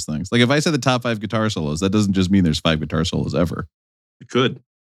 5 of those things. Like if I said the top 5 guitar solos, that doesn't just mean there's 5 guitar solos ever. It could.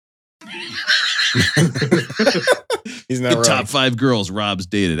 He's not the wrong. top 5 girls Rob's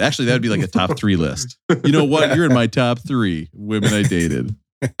dated. Actually, that would be like a top 3 list. You know what? You're in my top 3 women I dated.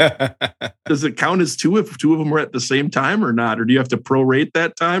 Does it count as 2 if 2 of them were at the same time or not? Or do you have to prorate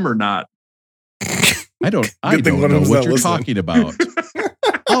that time or not? I don't know what you're talking about.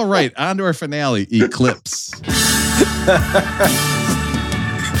 All right, on to our finale, Eclipse.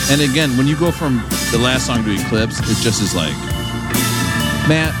 And again, when you go from the last song to Eclipse, it just is like,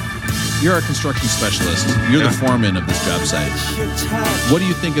 Matt, you're a construction specialist. You're the foreman of this job site. What do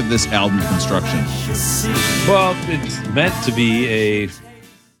you think of this album construction? Well, it's meant to be a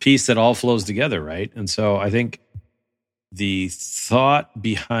piece that all flows together, right? And so I think the thought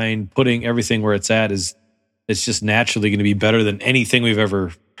behind putting everything where it's at is it's just naturally going to be better than anything we've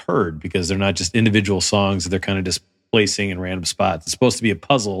ever heard, because they're not just individual songs that they're kind of just placing in random spots. It's supposed to be a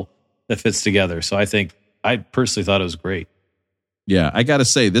puzzle that fits together. So I personally thought it was great. Yeah, I got to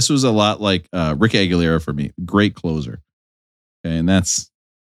say, this was a lot like Rick Aguilera for me. Great closer. Okay, and that's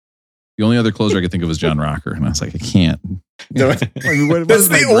the only other closer I could think of was John Rocker. And I was like, I can't. No, I mean, that's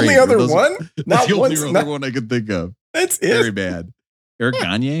the only other one? That's the only other one I could think of. That's it. Very bad. Eric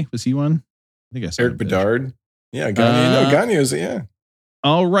Gagne, was he one? I think I saw Eric Bedard. Yeah, Gagne. Gagne was, yeah.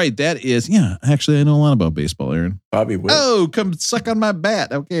 All right, that is, actually, I know a lot about baseball, Aaron. Bobby Witt. Oh, come suck on my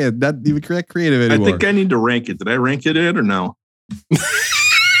bat. Okay, not even creative anymore. I think I need to rank it. Did I rank it in or no? Did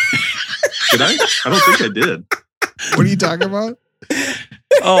I? I don't think I did. What are you talking about?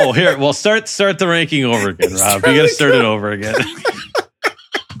 Oh, here. Well, start the ranking over again, Rob. You got to start it over again.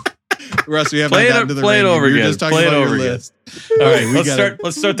 Russ, we haven't gotten to the ranking. Over we were again. just talking about your list. All right, let's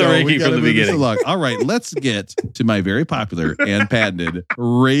start the ranking from the beginning. All right, let's get to my very popular and patented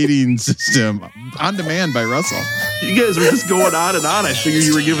rating system on demand by Russell. You guys were just going on and on. I figured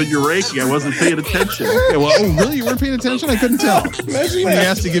you were giving your ranking. I wasn't paying attention. Okay, well, really? You weren't paying attention? I couldn't tell. When you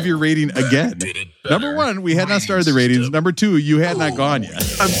asked to give your rating again. Number 1, we had not started the ratings. Number 2, you had not gone yet.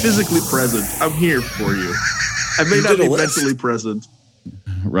 I'm physically present. I'm here for you. I may not be mentally present.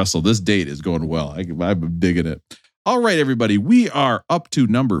 Russell, this date is going well. I'm digging it. All right, everybody. We are up to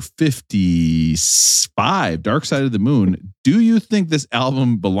number 55, Dark Side of the Moon. Do you think this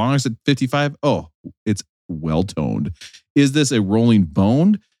album belongs at 55? Oh, it's well-toned. Is this a rolling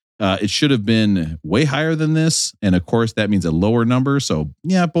bone? It should have been way higher than this. And of course, that means a lower number. So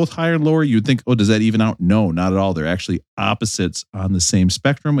yeah, both higher and lower. You'd think, oh, does that even out? No, not at all. They're actually opposites on the same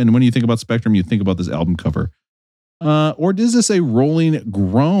spectrum. And when you think about spectrum, you think about this album cover. Or is this a rolling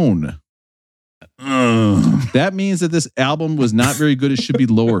groan? That means that this album was not very good. It should be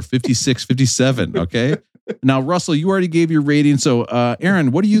lower, 56, 57. Okay. Now, Russell, you already gave your rating. So,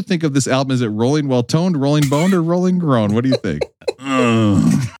 Aaron, what do you think of this album? Is it rolling well-toned, rolling boned, or rolling groan? What do you think?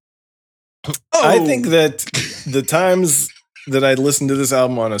 I think that the times that I listened to this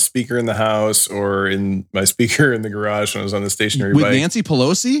album on a speaker in the house or in my speaker in the garage when I was on the stationary with bike. Nancy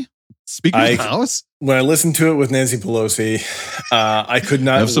Pelosi? Speaker in the house? When I listened to it with Nancy Pelosi, I could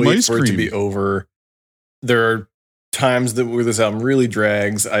not wait for it to be over. There are times where this album really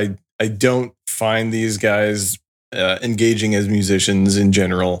drags. I don't find these guys engaging as musicians in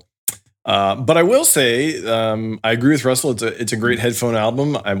general. But I will say, I agree with Russell. It's a great headphone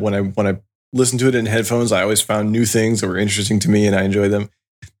album. When I listen to it in headphones, I always found new things that were interesting to me, and I enjoy them.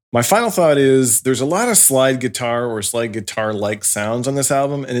 My final thought is there's a lot of slide guitar or slide guitar-like sounds on this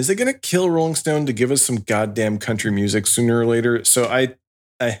album, and is it going to kill Rolling Stone to give us some goddamn country music sooner or later? So I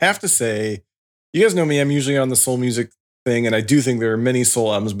have to say, you guys know me, I'm usually on the soul music thing, and I do think there are many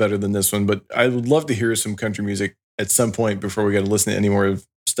soul albums better than this one, but I would love to hear some country music at some point before we got to listen to any more of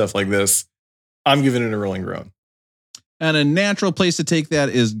stuff like this. I'm giving it a rolling groan. And a natural place to take that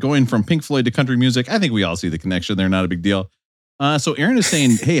is going from Pink Floyd to country music. I think we all see the connection. They're not a big deal. So Aaron is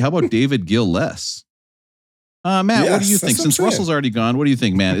saying, hey, how about David Gill-Less? Matt, Yes, what do you that's think? what I'm Since saying. Russell's already gone, what do you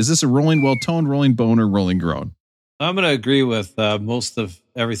think, Matt? Is this a rolling well-toned, rolling bone, or rolling groan? I'm going to agree with most of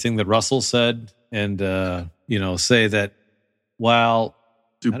everything that Russell said, and say that while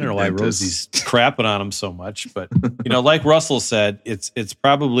I don't know why Rosie's crapping on him so much, but like Russell said, it's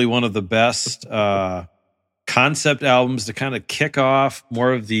probably one of the best concept albums to kind of kick off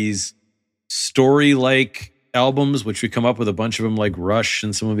more of these story-like albums, which we come up with a bunch of them like Rush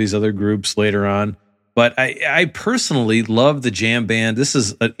and some of these other groups later on. But I personally love the jam band. This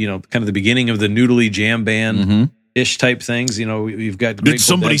is kind of the beginning of the noodly jam band ish type things. We've got Did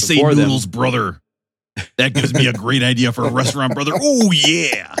somebody say noodles, brother? That gives me a great idea for a restaurant, brother. Oh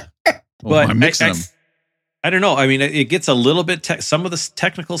yeah, but I'm mixing them. I don't know. I mean, it gets a little bit. Some of the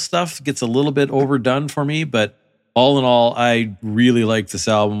technical stuff gets a little bit overdone for me, but all in all, I really like this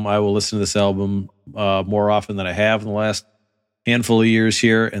album. I will listen to this album more often than I have in the last handful of years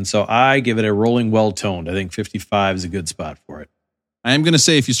here. And so I give it a rolling well-toned. I think 55 is a good spot for it. I am going to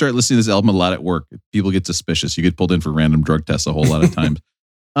say, if you start listening to this album a lot at work, people get suspicious. You get pulled in for random drug tests a whole lot of times.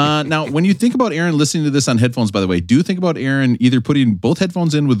 Now, when you think about Aaron listening to this on headphones, by the way, do think about Aaron either putting both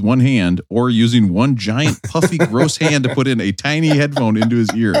headphones in with one hand or using one giant, puffy, gross hand to put in a tiny headphone into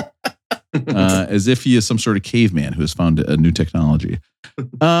his ear. As if he is some sort of caveman who has found a new technology.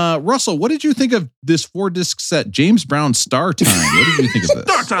 Russell, what did you think of this 4-disc set, James Brown Star Time? What did you think of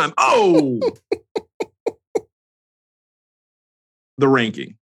this? Star Time. Oh, the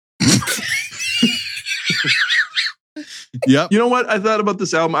ranking. Yep. You know what I thought about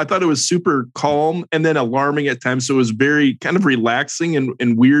this album? I thought it was super calm and then alarming at times. So it was very kind of relaxing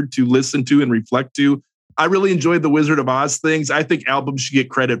and weird to listen to and reflect to. I really enjoyed the Wizard of Oz things. I think albums should get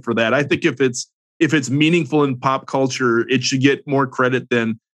credit for that. I think if it's meaningful in pop culture, it should get more credit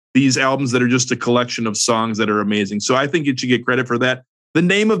than these albums that are just a collection of songs that are amazing. So I think it should get credit for that. The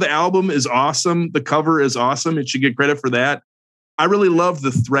name of the album is awesome. The cover is awesome. It should get credit for that. I really love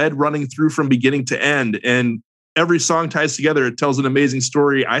the thread running through from beginning to end, and every song ties together. It tells an amazing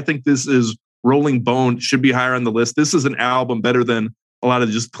story. I think this is Rolling Bone, should be higher on the list. This is an album better than a lot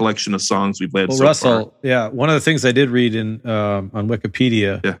of just collection of songs we've played so Russell, far. yeah, one of the things I did read in on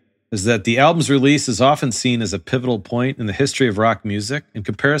Wikipedia is that the album's release is often seen as a pivotal point in the history of rock music, and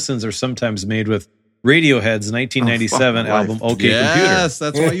comparisons are sometimes made with Radiohead's 1997 album OK Computer. Yes,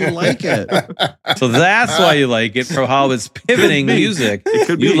 that's why you like it. So that's why you like it, for how it's pivoting music.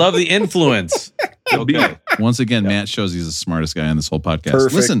 You love the influence. Okay. Once again, Matt shows he's the smartest guy on this whole podcast.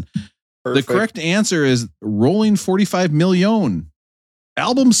 Perfect. Listen, the correct answer is rolling 45 million.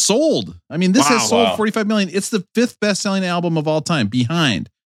 Album sold. I mean, this has sold 45 million. It's the 5th best-selling album of all time, behind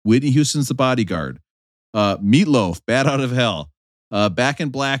Whitney Houston's The Bodyguard, Meatloaf, Bad Out of Hell, Back in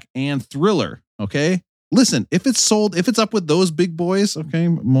Black, and Thriller. Okay, listen, if it's up with those big boys, okay,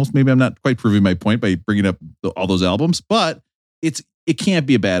 maybe I'm not quite proving my point by bringing up all those albums, but it can't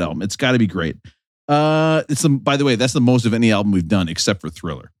be a bad album. It's got to be great. By the way, that's the most of any album we've done except for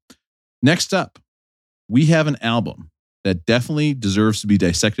Thriller. Next up, we have an album that definitely deserves to be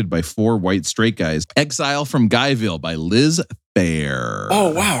dissected by 4 white straight guys. Exile from Guyville by Liz Phair.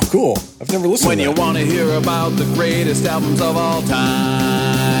 Oh, wow, cool. I've never listened to that. When you want to hear about the greatest albums of all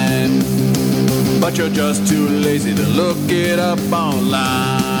time, but you're just too lazy to look it up online.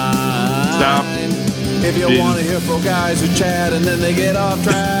 Stop. If you want to hear 4 guys who chat and then they get off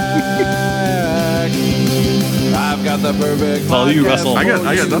track, I've got the perfect. It's all you, Russell. I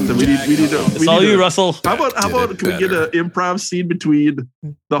got nothing. We need to. It's all you, Russell. How about can we get an improv scene between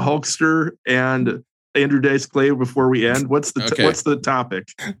the Hulkster and Andrew Dice Clay before we end? What's the topic?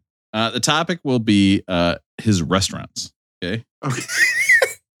 The topic will be his restaurants. Okay.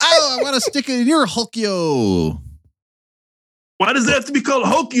 Oh, I want to stick it in your Hulkio. Why does it have to be called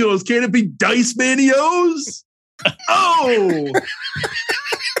Hulkios? Can't it be Dice Manios? Oh.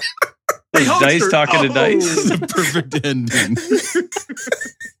 Is Dice talking to Dice? The perfect ending.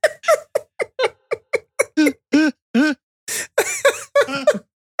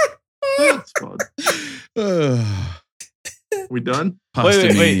 That's fun. we done?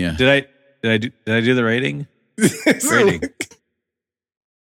 Wait. Did I do the rating? Rating.